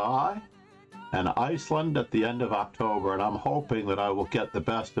in July and Iceland at the end of October, and I'm hoping that I will get the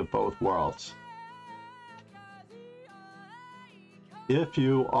best of both worlds. If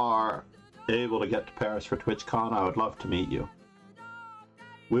you are able to get to Paris for TwitchCon, I would love to meet you.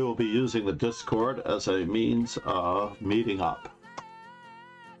 We will be using the Discord as a means of meeting up.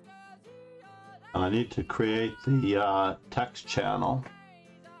 And I need to create the text channel.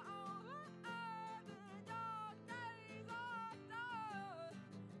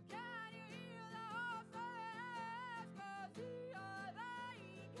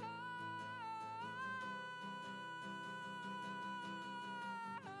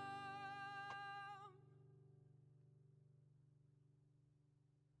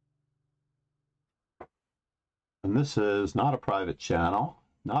 And this is not a private channel,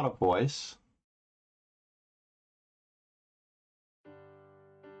 not a voice.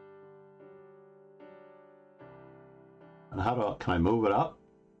 And how do can I move it up?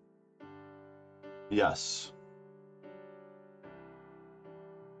 Yes.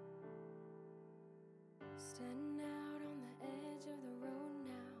 Standing out on the edge of the road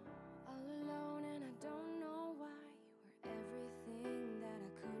now, all alone, and I don't know why. You were everything that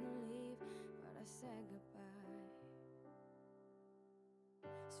I couldn't leave, but I said goodbye.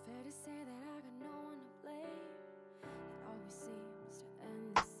 It's fair to say that I got no one to blame. It always seems to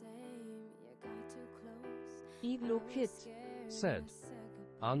end the same. You got too close. Igloo Kid Said,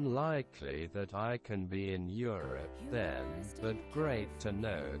 unlikely that I can be in Europe then, but great to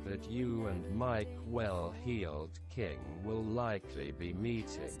know that you and Mike Well-Heeled King will likely be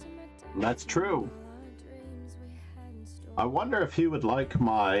meeting. That's true. I wonder if he would like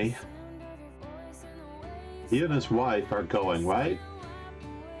my... He and his wife are going, right?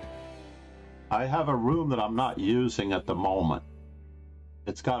 I have a room that I'm not using at the moment.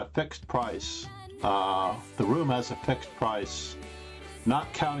 It's got a fixed price. The room has a fixed price.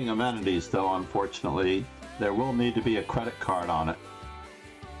 Not counting amenities, though, unfortunately. There will need to be a credit card on it.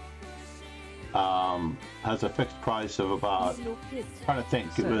 Has a fixed price of about, I'm trying to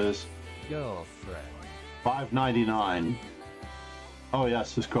think, it was Girlfriend. $5.99. Oh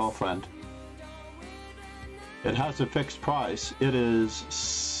yes, his girlfriend. It has a fixed price. It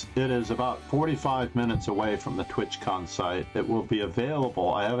is about 45 minutes away from the TwitchCon site. It will be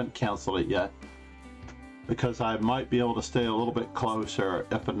available. I haven't canceled it yet, because I might be able to stay a little bit closer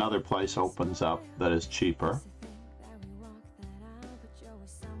if another place opens up that is cheaper.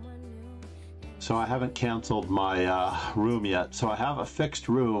 So I haven't canceled my room yet. So I have a fixed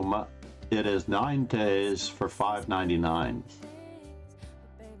room. It is 9 days for $5.99,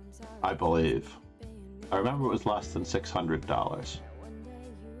 I believe. I remember it was less than $600.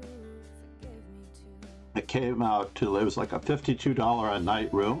 It came out to, it was like a $52 a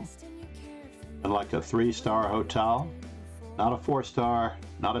night room. And like a 3-star hotel, not a 4-star,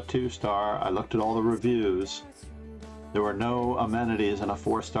 not a 2-star. I looked at all the reviews. There were no amenities in a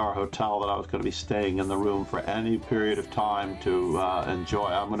 4-star hotel that I was going to be staying in the room for any period of time to enjoy.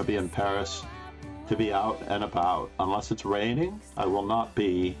 I'm going to be in Paris to be out and about. Unless it's raining, I will not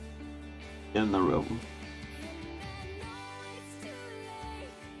be in the room.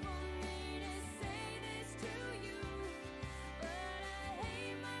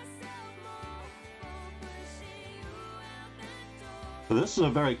 So this is a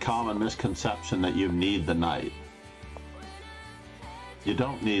very common misconception that you need the knight. You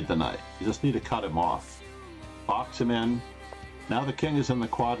don't need the knight. You just need to cut him off. Box him in. Now the king is in the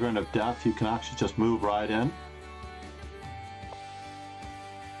quadrant of death. You can actually just move right in.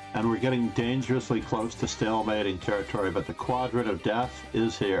 And we're getting dangerously close to stalemating territory, but the quadrant of death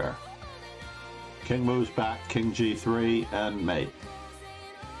is here. King moves back, king g3, and mate.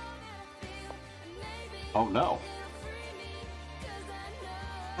 Oh no.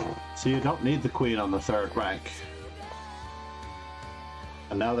 So you don't need the queen on the 3rd rank.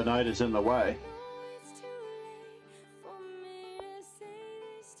 And now the knight is in the way.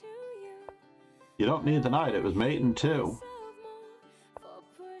 You don't need the knight, it was mate in 2.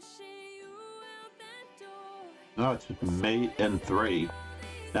 No, it's mate in 3.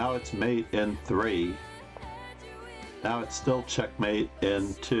 Now it's mate in 3. Now it's still checkmate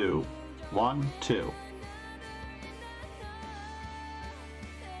in 2. 1, 2.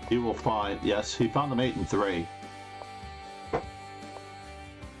 He will find, yes, he found the mate in 3.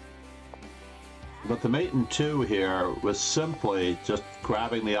 But the mate in 2 here was simply just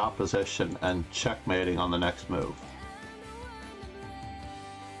grabbing the opposition and checkmating on the next move.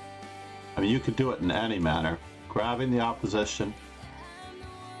 I mean, you could do it in any manner. Grabbing the opposition,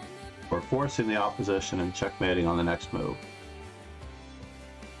 or forcing the opposition and checkmating on the next move.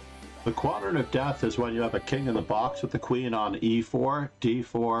 The quadrant of death is when you have a king in the box with the queen on e4,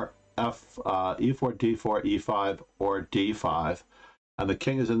 d4, e4, d4, e5, or d5, and the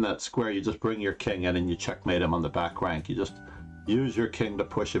king is in that square. You just bring your king in and you checkmate him on the back rank. You just use your king to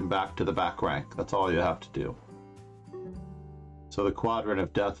push him back to the back rank. That's all you have to do. So the quadrant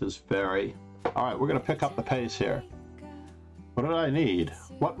of death is very... All right, we're going to pick up the pace here. What did I need?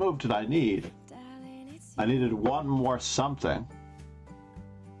 What move did I need? I needed one more something.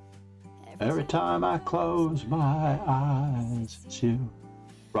 Every time I close my eyes, it's you.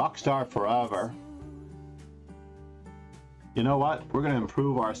 Rockstar forever. You know what? We're going to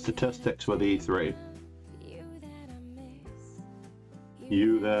improve our statistics with E3.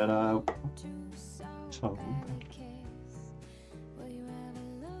 You that I want so bad.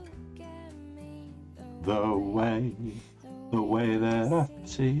 The way that I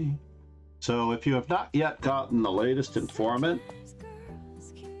see. So if you have not yet gotten the latest informant,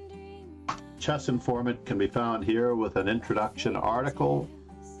 Chess Informant can be found here with an introduction article.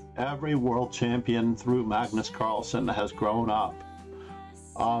 Every world champion through Magnus Carlsen has grown up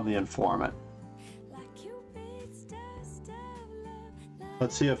on the Informant.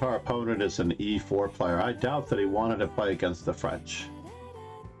 Let's see if our opponent is an E4 player. I doubt that he wanted to play against the French.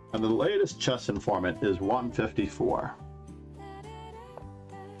 And the latest Chess Informant is 154.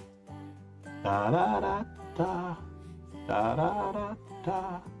 Da da da da da da da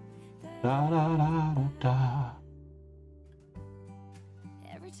da. Da, da, da, da, da.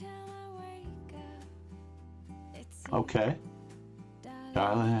 Okay.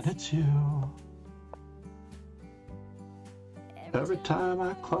 Darling, it's you. Every time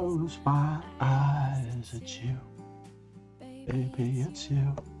I close my eyes, it's you. Baby, it's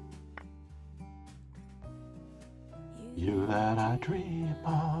you. You that I dream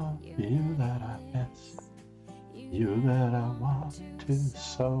of, you that I miss. You that I want to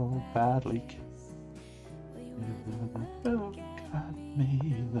so badly kiss. You that look at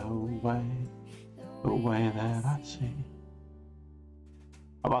me the way that I see.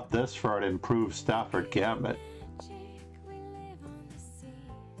 How about this for an improved Stafford Gambit?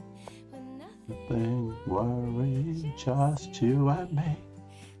 Nothing worry, just you and me.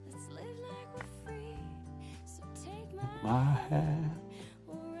 My hand.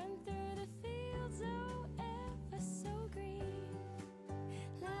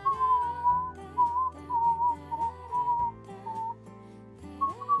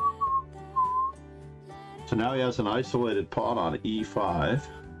 So now he has an isolated pawn on e5.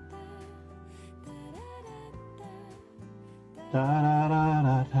 Da, da, da,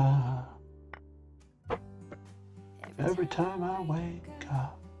 da, da. Every time I wake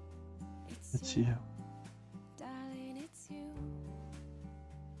up, it's you.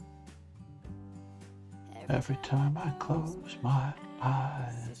 Every time I close my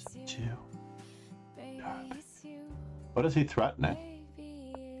eyes, it's you. What is he threatening?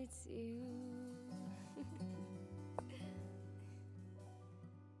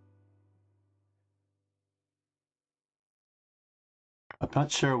 I'm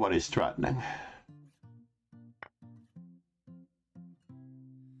not sure what he's threatening.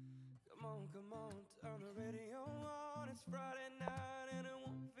 Come on, turn the radio on. It's Friday night and it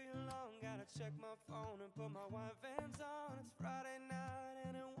won't feel long. Gotta check my phone and put my white vans on. It's Friday night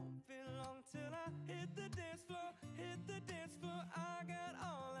and it won't feel long till I hit the dance floor. Hit the dance floor. I got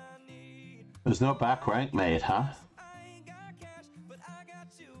all I need. There's no back rank mate, huh? I ain't got cash, but I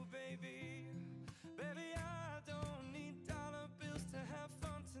got you, baby. Baby, I don't need dollar bills to have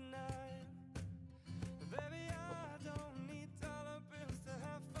fun tonight. Baby, I don't need dollar bills to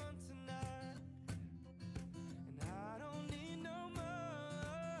have fun tonight. And I don't need no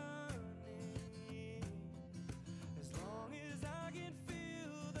money, as long as I can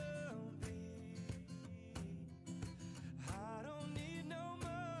feel the beat. I don't need no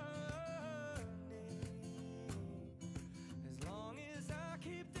money, as long as I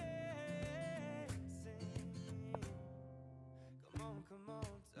keep dancing. Come on,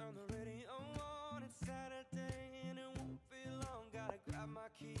 turn the radio on. It's Saturday and it won't be long. Gotta grab my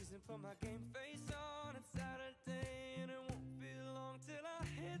keys and put my game face on. It's Saturday and it won't be long till I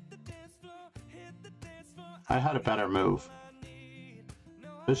hit the dance floor. Hit the dance floor. I had a better move.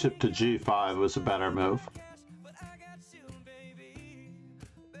 Bishop to g5 was a better move.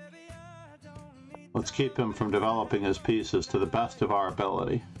 Let's keep him from developing his pieces to the best of our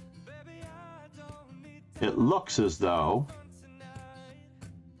ability. It looks as though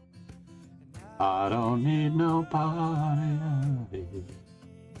I don't need nobody.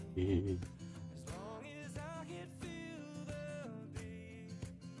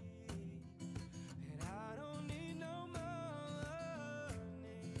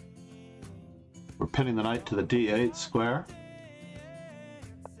 We're pinning the knight to the d8 square.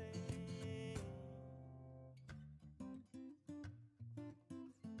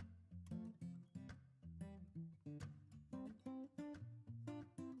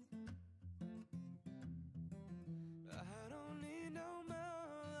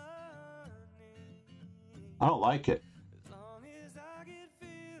 I don't like it.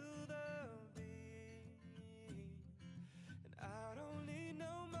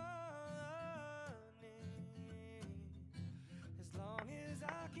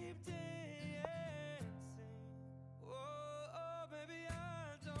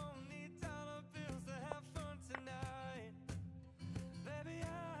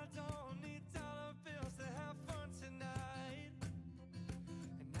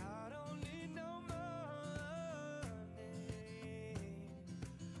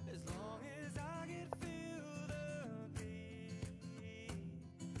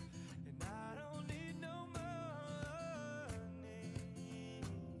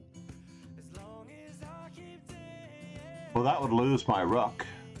 Well, that would lose my rook.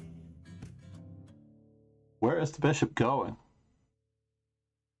 Where is the bishop going?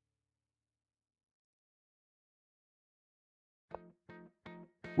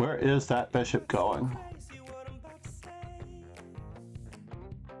 Where is that bishop going?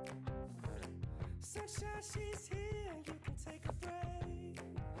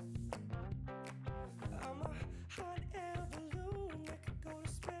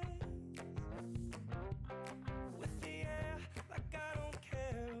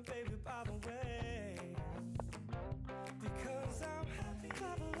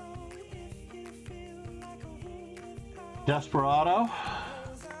 Desperado.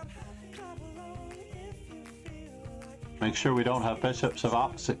 Make sure we don't have bishops of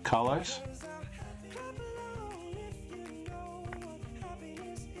opposite colors.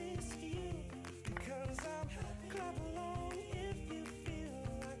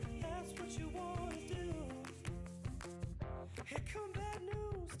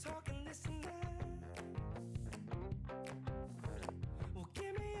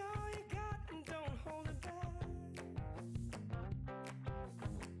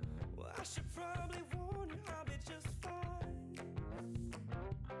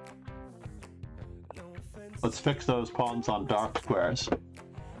 Let's fix those pawns on dark squares.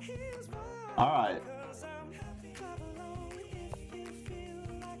 All right.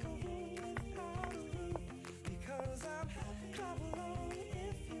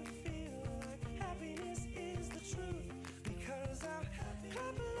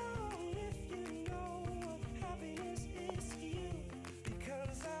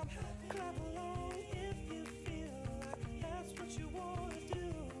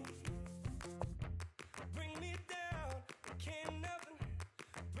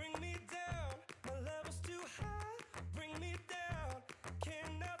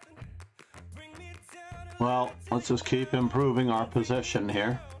 Well, let's just keep improving our position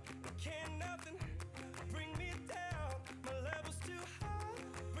here.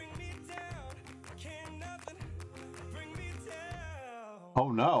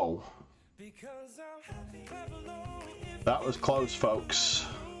 Oh no. That was close, folks.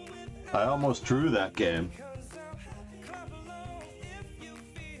 I almost drew that game.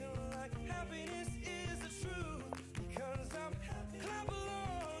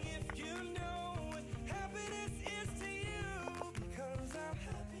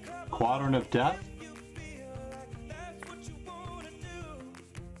 Quadrant of death.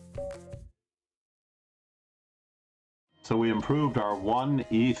 So we improved our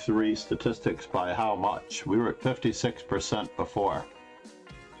 1E3 statistics by how much? We were at 56% before.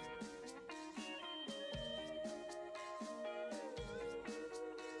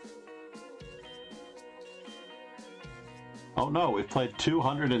 Oh no, we've played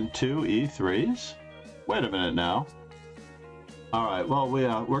 202 E3s? Wait a minute now. Alright, well,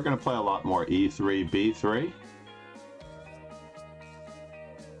 we're going to play a lot more E3, B3.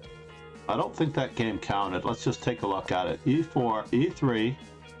 I don't think that game counted. Let's just take a look at it. E4, E3,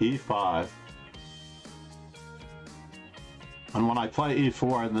 E5. And when I play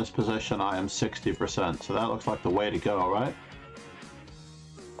E4 in this position, I am 60%. So that looks like the way to go, right?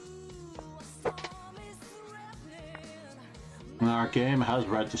 And our game has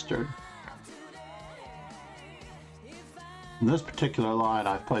registered. In this particular line,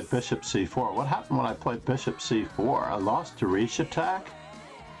 I've played bishop c4. What happened when I played bishop c4? I lost to Riche attack?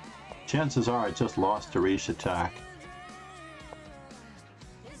 Chances are I just lost to Riche attack.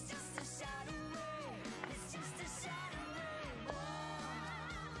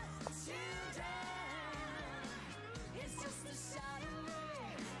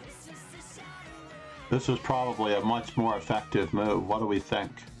 This was probably a much more effective move. What do we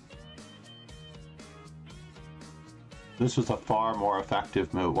think? This was a far more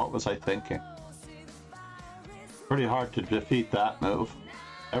effective move. What was I thinking? Pretty hard to defeat that move.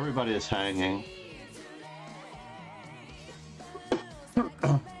 Everybody is hanging.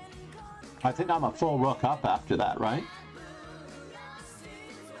 I think I'm a full rook up after that, right?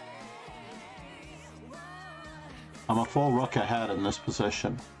 I'm a full rook ahead in this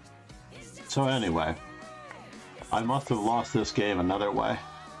position. So anyway, I must have lost this game another way.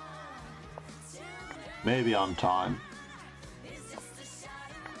 Maybe on time.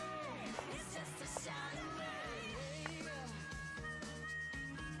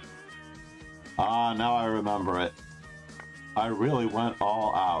 Ah, now I remember it. I really went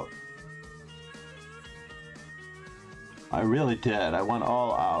all out. I really did. I went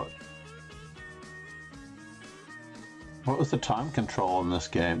all out. What was the time control in this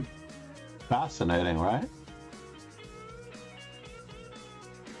game? Fascinating, right?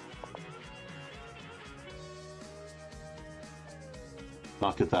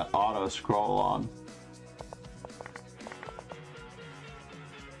 Not get that auto scroll on.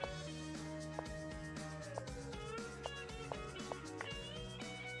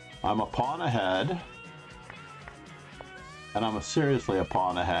 I'm a pawn ahead, and I'm seriously a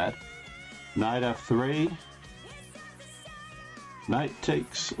pawn ahead. Knight f3, knight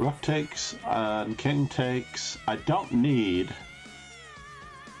takes, rook takes, and king takes. I don't need,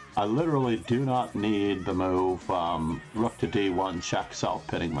 I literally do not need the move rook to d1, check,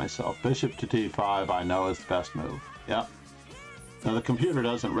 self-pinning myself. Bishop to d5 I know is the best move. Yep. Now the computer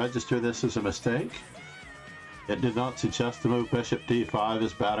doesn't register this as a mistake. It did not suggest the move bishop d5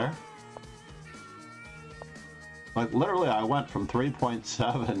 is better. Like literally I went from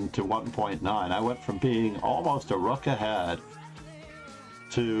 3.7 to 1.9. I went from being almost a rook ahead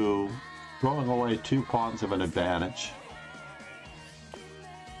to throwing away 2 pawns of an advantage.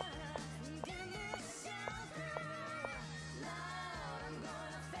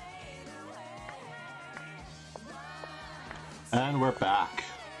 And we're back.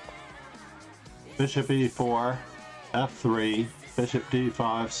 Bishop e4, f3, bishop d5,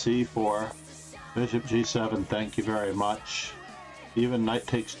 c4, bishop g7, thank you very much. Even knight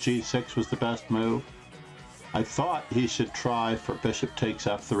takes g6 was the best move. I thought he should try for bishop takes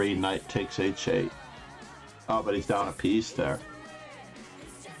f3, knight takes h8. Oh, but he's down a piece there.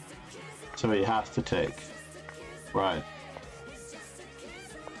 So he has to take. Right.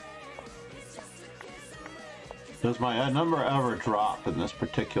 Does my number ever drop in this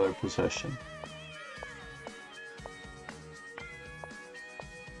particular position?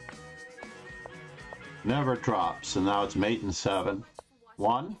 Never drops, and now it's mate in 7.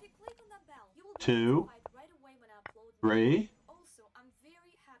 1, 2, 3.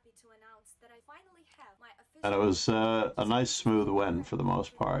 And it was a nice smooth win for the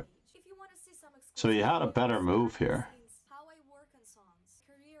most part. So you had a better move here.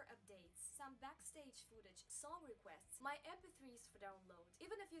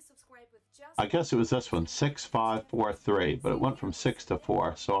 I guess it was this one, 6, 5, 4, 3, but it went from 6 to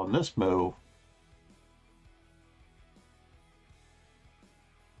 4. So on this move,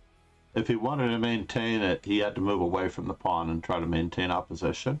 if he wanted to maintain it, he had to move away from the pawn and try to maintain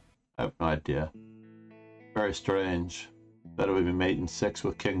opposition. I have no idea. Very strange that it would be mate in 6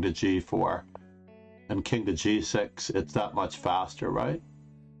 with king to g4 and king to g6. It's that much faster, right?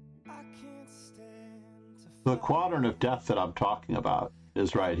 The quadrant of death that I'm talking about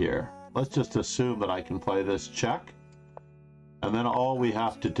is right here. Let's just assume that I can play this check, and then all we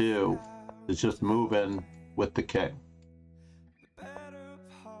have to do is just move in with the king.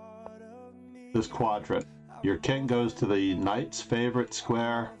 This quadrant. Your king goes to the knight's favorite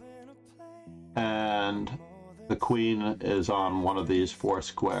square, and the queen is on one of these 4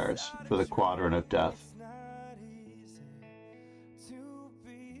 squares for the quadrant of death.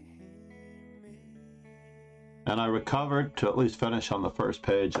 And I recovered to at least finish on the first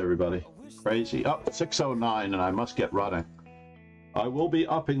page, everybody. Crazy. Oh, 6:09, and I must get running. I will be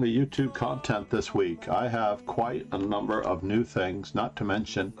upping the YouTube content this week. I have quite a number of new things, not to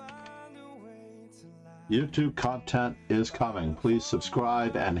mention YouTube content is coming. Please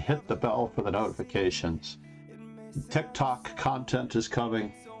subscribe and hit the bell for the notifications. TikTok content is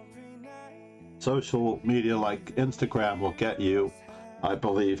coming. Social media like Instagram will get you, I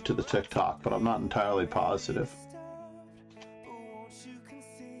believe, to the TikTok, but I'm not entirely positive.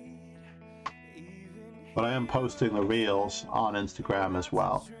 But I am posting the reels on Instagram as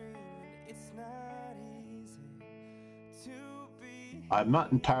well. I'm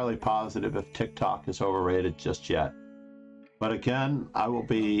not entirely positive if TikTok is overrated just yet. But again, I will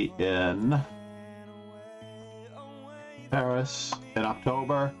be in Paris in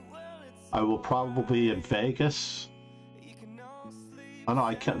October. I will probably be in Vegas. Oh no,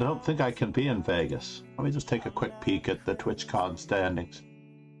 I don't think I can be in Vegas. Let me just take a quick peek at the TwitchCon standings.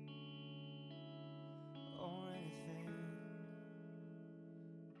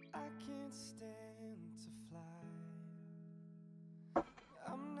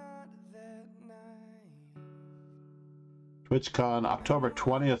 TwitchCon October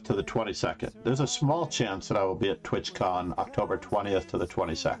 20th to the 22nd. There's a small chance that I will be at TwitchCon October 20th to the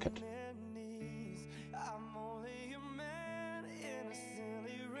 22nd.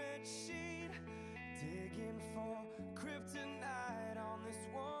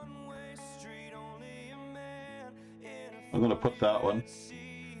 I'm going to put that one.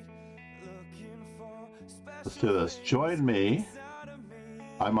 Let's do this. Join me.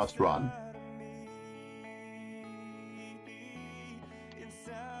 I must run.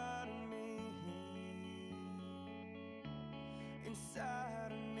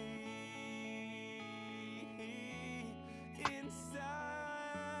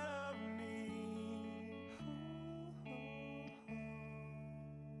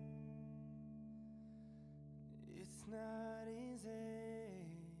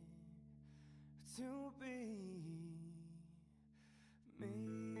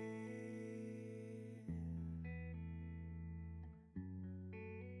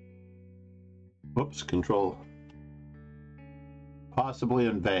 Whoops, control. Possibly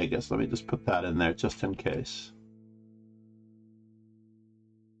in Vegas. Let me just put that in there just in case.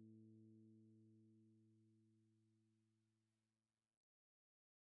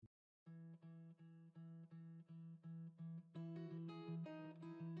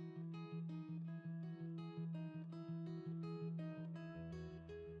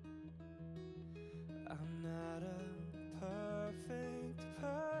 I'm not a perfect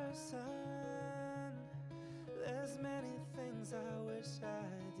person. There's many things I wish I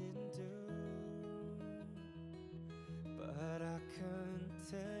didn't do, but I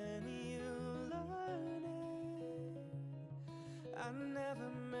continue learning. I never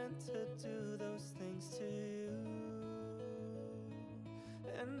meant to do those things to you,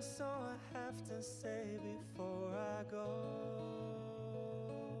 and so I have to say before I go.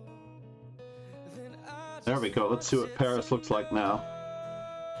 There we go. Let's see what Paris looks like now.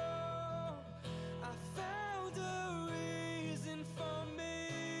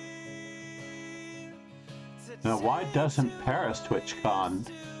 Now, why doesn't Paris TwitchCon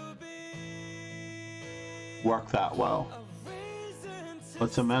work that well?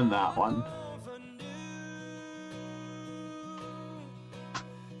 Let's amend that one.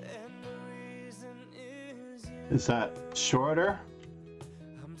 Is that shorter?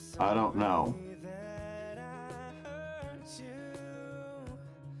 I don't know.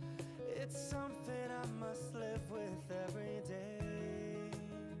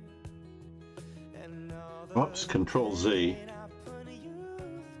 Oops, Control Z.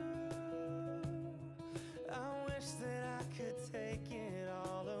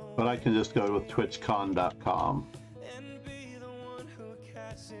 But I can just go with twitchcon.com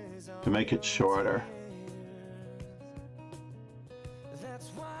to make it shorter. That's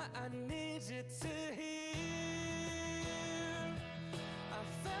why I need you to hear. I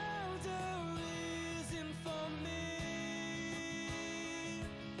found a reason for me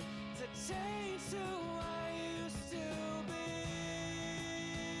to change who I used to be.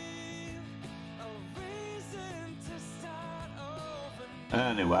 A reason to start over.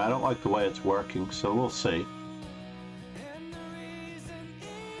 Anyway, I don't like the way it's working, so we'll see.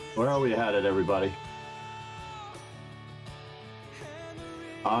 Where are we headed, everybody?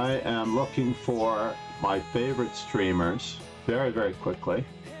 I am looking for my favorite streamers very, very quickly.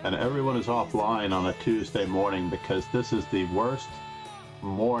 And everyone is offline on a Tuesday morning because this is the worst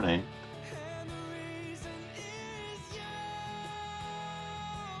morning.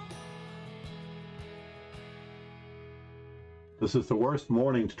 This is the worst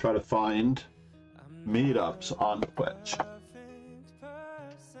morning to try to find meetups on Twitch.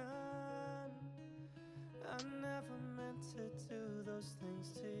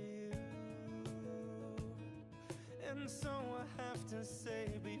 So I have to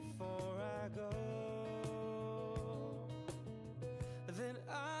say before I go that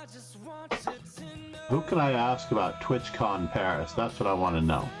I just want you to know. Who can I ask about TwitchCon Paris? That's what I want to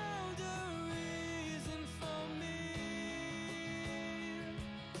know.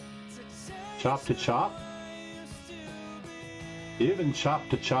 Chop to Chop? Even Chop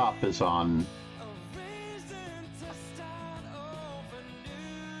to Chop is on.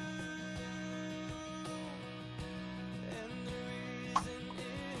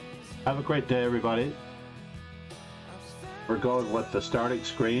 Have a great day, everybody. we're going with the starting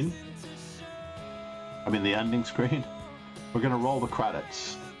screen. I mean the ending screen. We're going to roll the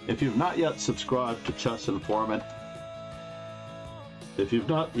credits. If you've not yet subscribed to Chess Informant, if you've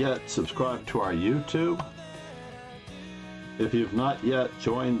not yet subscribed to our YouTube, if you've not yet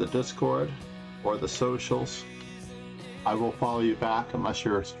joined the Discord or the socials, I will follow you back unless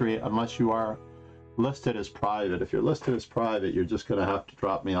you are listed as private. If you're listed as private, you're just going to have to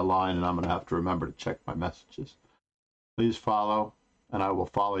drop me a line and I'm going to have to remember to check my messages. Please follow, and I will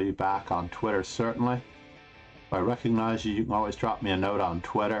follow you back on Twitter, certainly. If I recognize you, you can always drop me a note on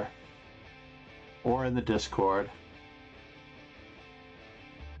Twitter or in the Discord.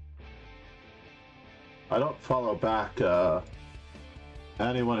 I don't follow back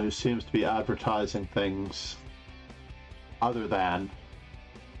anyone who seems to be advertising things other than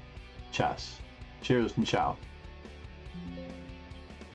chess. Cheers and ciao.